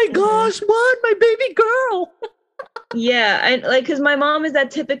 oh my Mhm. gosh, what, my baby girl. Yeah, I like because my mom is that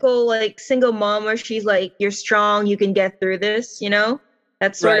typical like single mom where she's like, "You're strong, you can get through this," you know.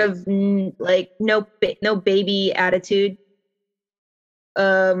 That sort Right. of like no baby attitude.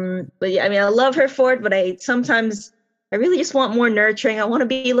 But yeah, I mean, I love her for it, but I really just want more nurturing. I want to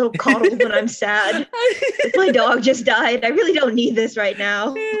be a little coddled when I'm sad. If my dog just died, I really don't need this right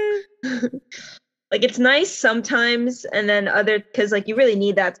now. Like it's nice sometimes, and then other because like you really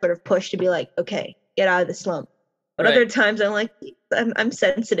need that sort of push to be like, okay, get out of the slump. But Right. other times I'm like, I'm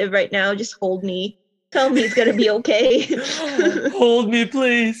sensitive right now. Just hold me. Tell me it's gonna be okay. Hold me,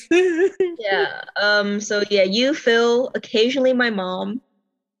 please. Yeah. So yeah, you, Phil, occasionally my mom,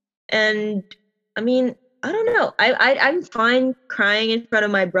 and I mean, I don't know. I'm fine crying in front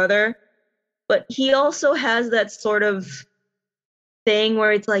of my brother, but he also has that sort of thing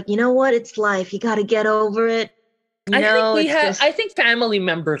where it's like, you know what? It's life. You got to get over it. It's just I think family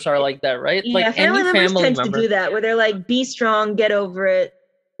members are like that, right? yeah. Like Family any members family tend to member. do that where they're like, be strong, get over it.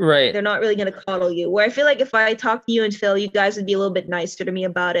 Right. They're not really gonna coddle you. Where I feel like if I talk to you and Phil, you guys would be a little bit nicer to me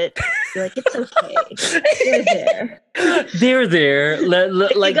about it. Be like, it's okay. They're there. They're there.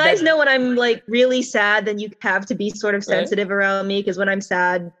 Like you Like guys that, know when I'm like really sad, then you have to be sort of right? sensitive around me because when I'm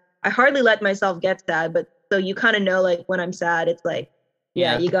sad, I hardly let myself get sad. But so you kind of know like when I'm sad, it's like,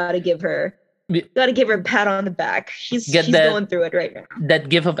 yeah, Yeah. you gotta give her a pat on the back. Get She's that going through it right now. that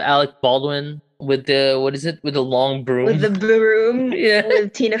gif of Alec Baldwin with the, what is it, with the long With broom. the broom Yeah.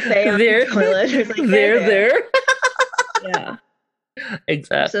 with Tina Fey on the There. toilet. It's like they're There, there. there. Yeah. So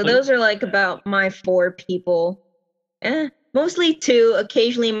Exactly. those are like about my four people. Mostly two,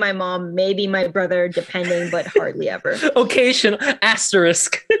 occasionally my mom, maybe my brother, depending, but hardly ever. Occasional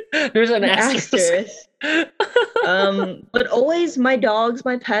asterisk. There's an asterisk. Asterisk. But always my dogs,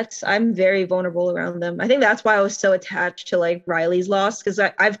 my pets, I'm very vulnerable around them. I think that's why I was so attached to like Riley's loss because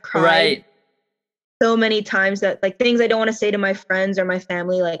I've cried Right. so many times that like things I don't want to say to my friends or my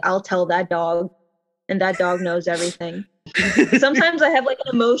family, like I'll tell that dog, and that dog knows everything. Sometimes I have like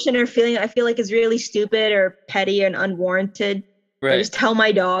an emotion or feeling I feel like is really stupid or petty and unwarranted. I Right. just tell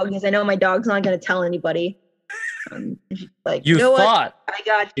my dog because I know my dog's not going to tell anybody. Like, you You know what? thought. I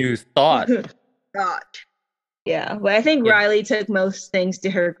got You thought. God. Yeah, but I think If, Riley took most things to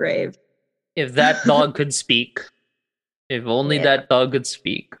her grave. if that dog could speak. If only Yeah. that dog could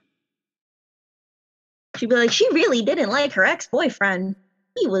speak. She'd be like, she really didn't like her ex-boyfriend.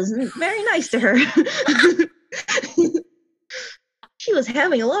 He was very nice to her. She was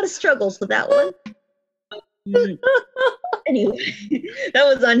having a lot of struggles with that one. Anyway, that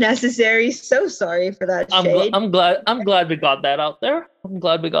was unnecessary. So sorry for that shade. I'm glad we got that out there. I'm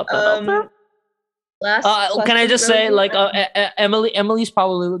glad we got that out there. Last Can I question, just say, Rosie? like, Emily's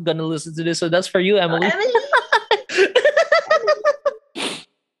probably gonna listen to this, so that's for you, Emily.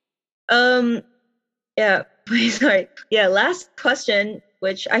 Yeah, sorry. Yeah, last question,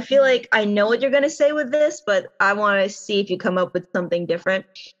 which I feel like I know what you're gonna say with this, but I want to see if you come up with something different.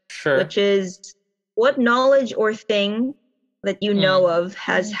 Sure. Which is, what knowledge or thing that you know of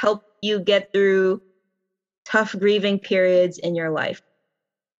has helped you get through tough grieving periods in your life?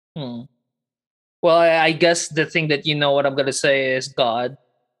 Well, I guess the thing that you know what I'm gonna say is God,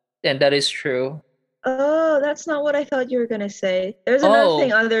 and that is true. Oh, that's not what I thought you were gonna say. There's another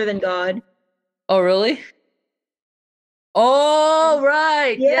thing other than God. Oh, really? Oh,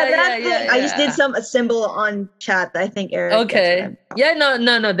 right. Yeah, Yeah. I just did a symbol on chat that I think Eric Okay. Yeah.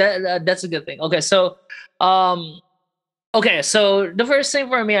 No. That's a good thing. Okay. So, okay. So the first thing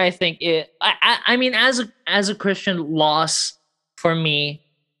for me, I think I mean, as a Christian, loss for me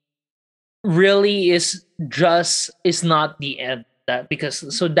really is not the end. That,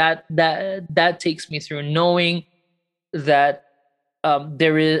 because so that takes me through knowing that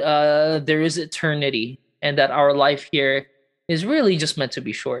there is eternity, and that our life here is really just meant to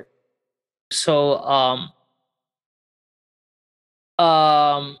be short. So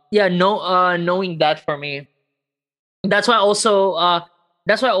yeah, no knowing that for me, that's why also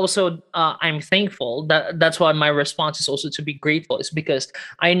I'm thankful. That's why my response is also to be grateful, is because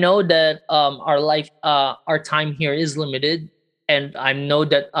I know that our time here is limited, and I know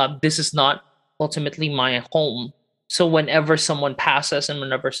that this is not ultimately my home. So whenever someone passes and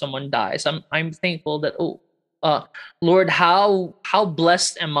whenever someone dies, I'm thankful that, oh, Lord, how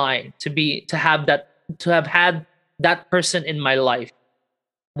blessed am I to have had that person in my life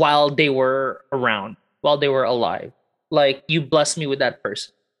while they were around, while they were alive. Like, you blessed me with that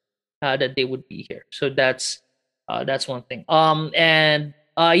person, that they would be here. So that's one thing. And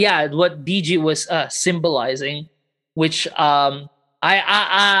yeah, what DG was symbolizing, which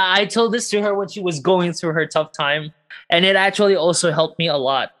I told this to her when she was going through her tough time, and it actually also helped me a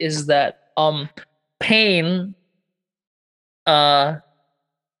lot. Is that pain? Uh,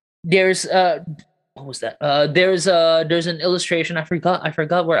 there's what was that? There's an illustration. I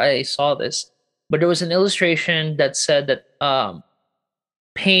forgot where I saw this, but there was an illustration that said that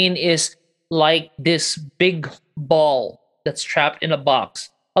pain is like this big ball that's trapped in a box.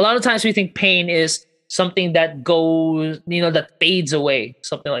 A lot of times we think pain is something that goes, that fades away,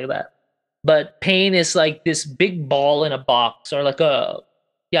 something like that. But pain is like this big ball in a box, or like a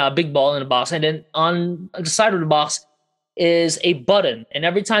big ball in a box, and then on the side of the box is a button, and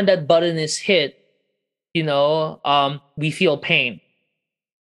every time that button is hit, we feel pain.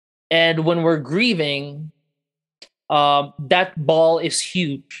 And when we're grieving, that ball is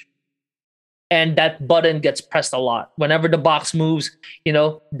huge, and that button gets pressed a lot. Whenever the box moves,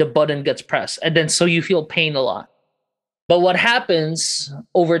 the button gets pressed, and then so you feel pain a lot. But what happens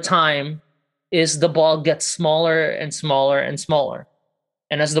over time is the ball gets smaller and smaller and smaller,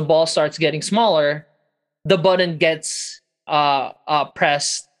 and as the ball starts getting smaller, the button gets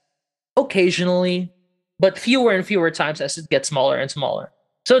pressed occasionally, but fewer and fewer times as it gets smaller and smaller.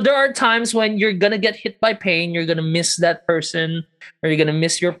 So there are times when you're gonna get hit by pain, you're gonna miss that person, or you're gonna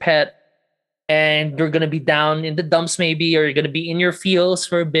miss your pet, and you're gonna be down in the dumps maybe, or you're gonna be in your feels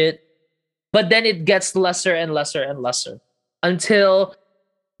for a bit. But then it gets lesser and lesser and lesser until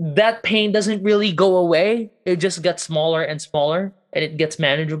that pain doesn't really go away. It just gets smaller and smaller, and it gets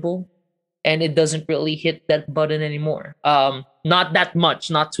manageable, and it doesn't really hit that button anymore. Not that much,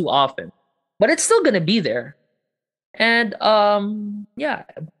 not too often, but it's still gonna be there. And yeah,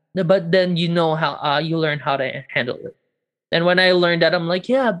 but then how you learn how to handle it. And when I learned that, I'm like,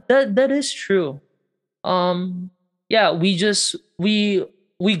 yeah, that is true. Yeah, we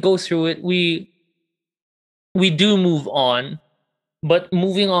go through it. We do move on, but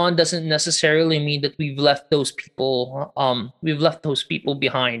moving on doesn't necessarily mean that we've left those people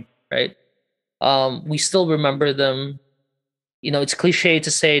behind, right? We still remember them. It's cliche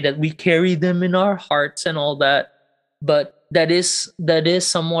to say that we carry them in our hearts and all that, but that is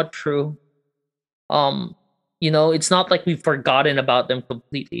somewhat true. It's not like we've forgotten about them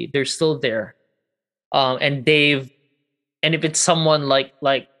completely. They're still there. And if it's someone like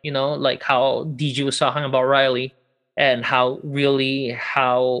how DG was talking about Riley, and how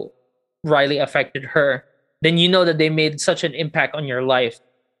Riley affected her, then you know that they made such an impact on your life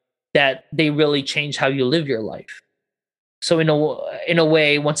that they really changed how you live your life. So in a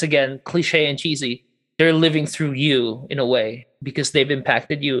way, once again, cliche and cheesy, they're living through you in a way, because they've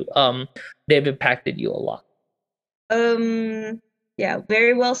impacted you. They've impacted you a lot. Yeah,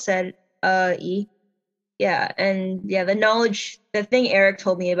 very well said, E. Yeah, and yeah, the thing Eric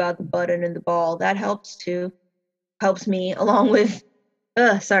told me about the button and the ball, that helps too. Helps me along with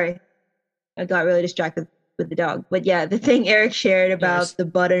sorry. I got really distracted with the dog. But yeah, the thing Eric shared about Yes. the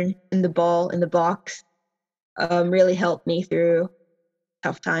button and the ball in the box really helped me through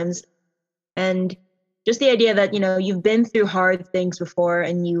tough times. And just the idea that, you've been through hard things before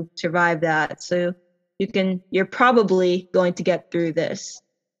and you survived that. So you're probably going to get through this.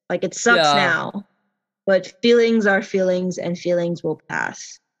 Like, it sucks Yeah, now, but feelings are feelings and feelings will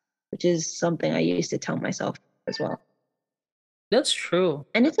pass, which is something I used to tell myself as well. that's true.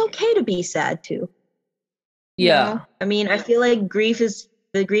 And it's okay to be sad too. Yeah. I mean, I feel like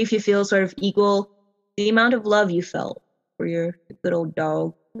the grief you feel sort of equal the amount of love you felt for your good old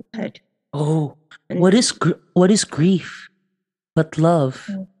dog or pet. Oh, And what is grief but love,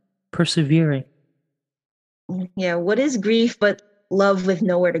 Mm. persevering? yeah, what is grief but love with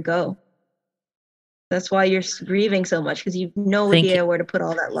nowhere to go? That's why you're grieving so much, because you've no Thank you, idea where to put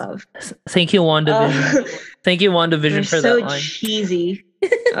all that love. thank you, WandaVision. Uh, Thank you, you're WandaVision, for that so line. cheesy.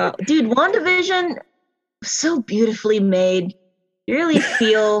 Dude, WandaVision, so beautifully made. You really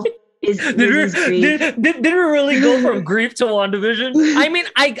feel is Did Lizzie's we, grief. did we really go from grief to WandaVision? I mean,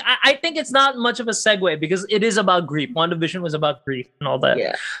 I think it's not much of a segue because it is about grief. WandaVision was about grief and all that.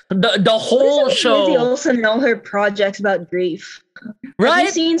 Yeah. The whole Lizzie show, Olsen and all her projects about grief. Have you right?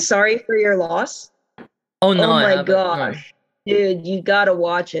 seen Sorry for Your Loss? Oh no, Oh I my haven't. No. gosh. Dude, you gotta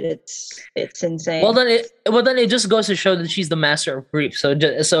watch it. It's insane. Well then it just goes to show that she's the master of grief. So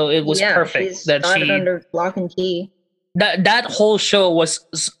so it was yeah, perfect she's that got it she under lock and key. that whole show was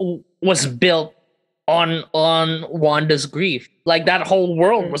built on Wanda's grief. Like that whole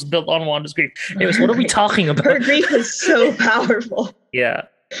world was built on Wanda's grief. Anyways, what are we talking Her about? grief is so powerful. Yeah.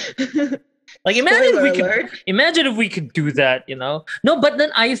 Like imagine if we Spoiler could alert. imagine if we could do that, you know? No, but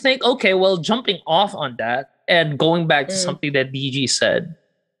then I think, okay, well, jumping off on that and going back to something that DG said,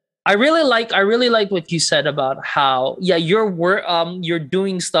 I really like what you said about how you're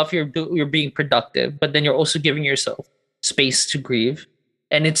doing stuff, you're being productive, but then you're also giving yourself space to grieve,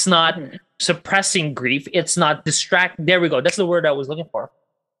 and it's not suppressing grief. It's not distract. There we go. That's the word I was looking for.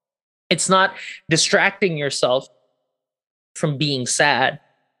 It's not distracting yourself from being sad.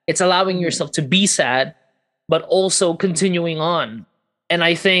 It's allowing yourself to be sad, but also continuing on. And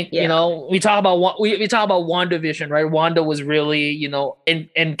I think you know we talk about WandaVision, right? Wanda was really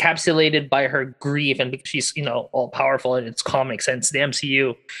encapsulated by her grief, and because she's all powerful and it's comics and it's the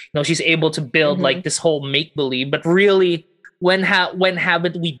MCU, she's able to build like this whole make believe. But really, when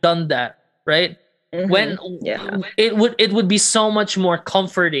haven't we done that, right? When it would be so much more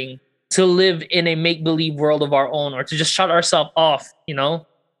comforting to live in a make believe world of our own, or to just shut ourselves off,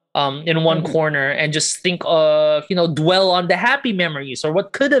 in one corner and just think of, dwell on the happy memories or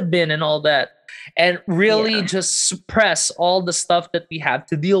what could have been and all that, and really just suppress all the stuff that we have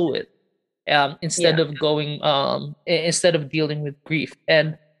to deal with, instead of dealing with grief.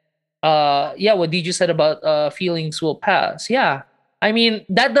 And what DJ said about feelings will pass. Yeah, I mean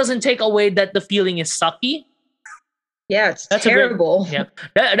that doesn't take away that the feeling is sucky. Yeah, it's terrible.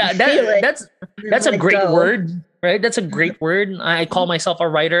 That's a great word, right? That's a great word. I call myself a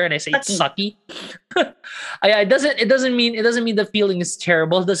writer and I say it's sucky. It doesn't mean the feeling is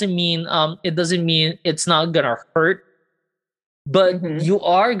terrible. It doesn't mean it's not gonna hurt. But you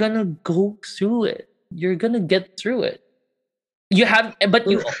are gonna go through it. You're gonna get through it. You have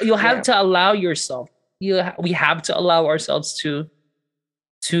to allow yourself. We have to allow ourselves to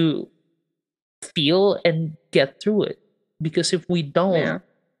feel and get through it, because if we don't,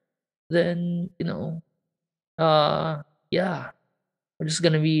 then we're just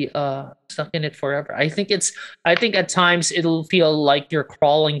gonna be stuck in it forever. I think at times it'll feel like you're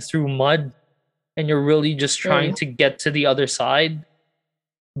crawling through mud and you're really just trying to get to the other side,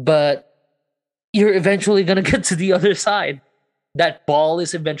 but you're eventually gonna get to the other side. That ball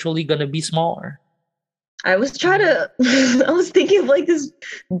is eventually gonna be smaller. I was thinking of like this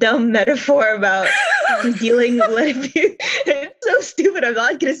dumb metaphor about dealing with it's so stupid. I'm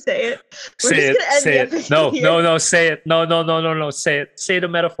not gonna say it. Say it. No, say it. No, say it. Say the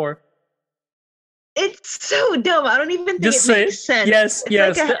metaphor. It's so dumb. I don't even think just it makes sense. Yes,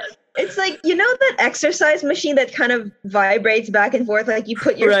 it's like, that exercise machine that kind of vibrates back and forth, like you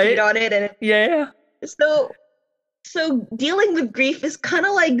put your feet on it and So dealing with grief is kind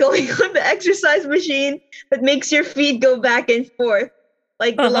of like going on the exercise machine that makes your feet go back and forth.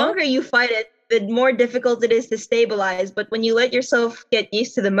 Like the longer you fight it, the more difficult it is to stabilize. But when you let yourself get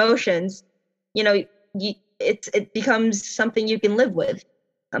used to the motions, it becomes something you can live with.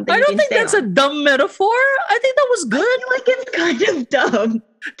 I don't think that's a dumb metaphor. I think that was good. I feel like it's kind of dumb.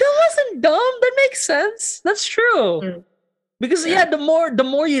 That wasn't dumb. That makes sense. That's true. Because the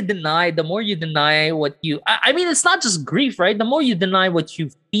more you deny what you, I mean, it's not just grief, right? The more you deny what you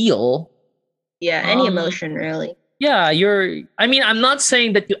feel. Yeah, any emotion really. Yeah, I'm not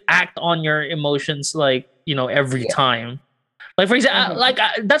saying that you act on your emotions like, every time. Like for example,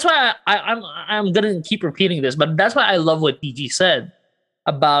 that's why I'm gonna keep repeating this, but that's why I love what DG said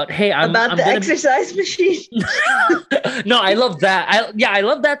about, hey, I'm the exercise machine. No, I love that. I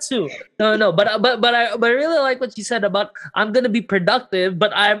love that too. No, but I really like what you said about, I'm gonna be productive,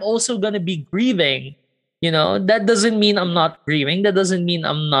 but I'm also gonna be grieving. That doesn't mean I'm not grieving. That doesn't mean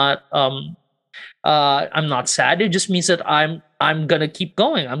I'm not sad. It just means that I'm gonna keep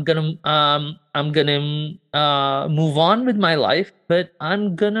going. I'm gonna move on with my life, but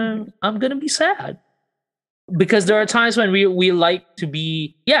I'm gonna be sad. Because there are times when we like to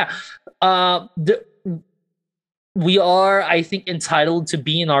be, we are, I think, entitled to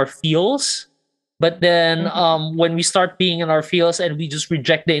be in our feels. But then when we start being in our feels and we just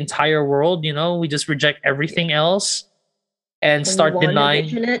reject the entire world, we just reject everything else and start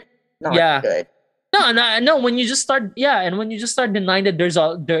denying. Good. No. When you just start, yeah, and when you just start denying that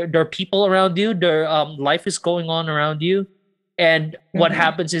there are people around you, life is going on around you, and what Mhm.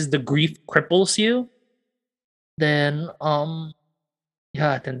 happens is the grief cripples you. Then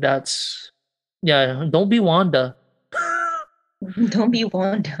yeah, then that's yeah. Don't be Wanda. Don't be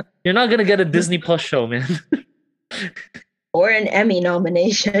Wanda. You're not gonna get a Disney Plus show, man. Or an Emmy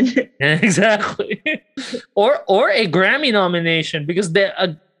nomination. Yeah, exactly. Or a Grammy nomination because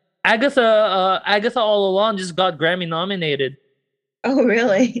Agatha All Along just got Grammy nominated. Oh,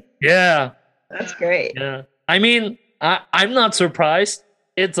 really? Yeah, That's great. yeah. I mean, I'm not surprised.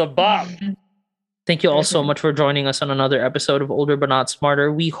 It's a bop. Thank you all so Mhm. much for joining us on another episode of Older But Not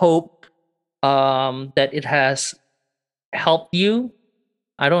Smarter. We hope that it has helped you.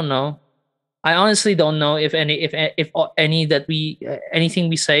 I don't know. I honestly don't know if any that we anything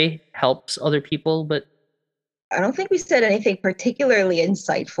we say helps other people, but I don't think we said anything particularly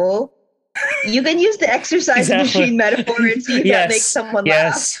insightful. You can use the exercise exactly. machine metaphor and see if that makes Yes, someone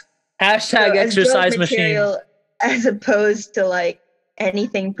laugh. yes. So Hashtag as joke exercise machine. material as opposed to like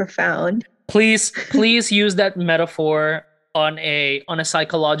anything profound. Please use that metaphor on a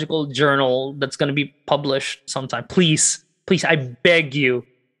psychological journal that's going to be published sometime. Please, I beg you,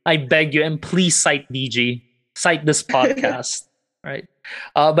 and please cite DG, cite this podcast, right?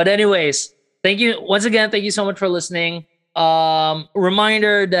 But anyways, thank you once again. Thank you so much for listening.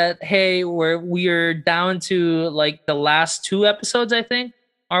 Reminder that hey, we're down to like the last two episodes. I think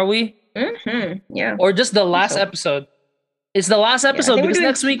are we, Yeah, or just the I think last so. episode? It's the last Yeah, I episode think we're because doing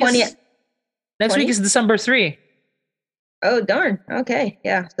next week 20. is Next week 20? is December 3. Oh, darn. Okay.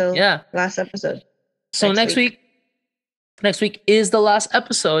 Yeah. So Yeah. last episode So next week. next week is the last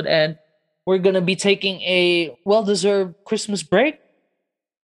episode and we're going to be taking a well-deserved Christmas break,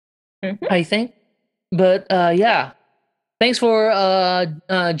 Mhm. I think. But yeah. Thanks for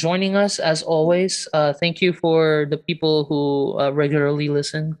joining us as always. Thank you for the people who regularly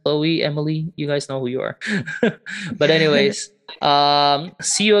listen. Chloe, Emily, you guys know who you are. But anyways,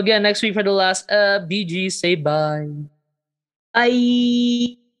 see you again next week for the last BG. Say bye.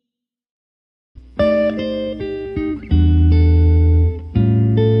 I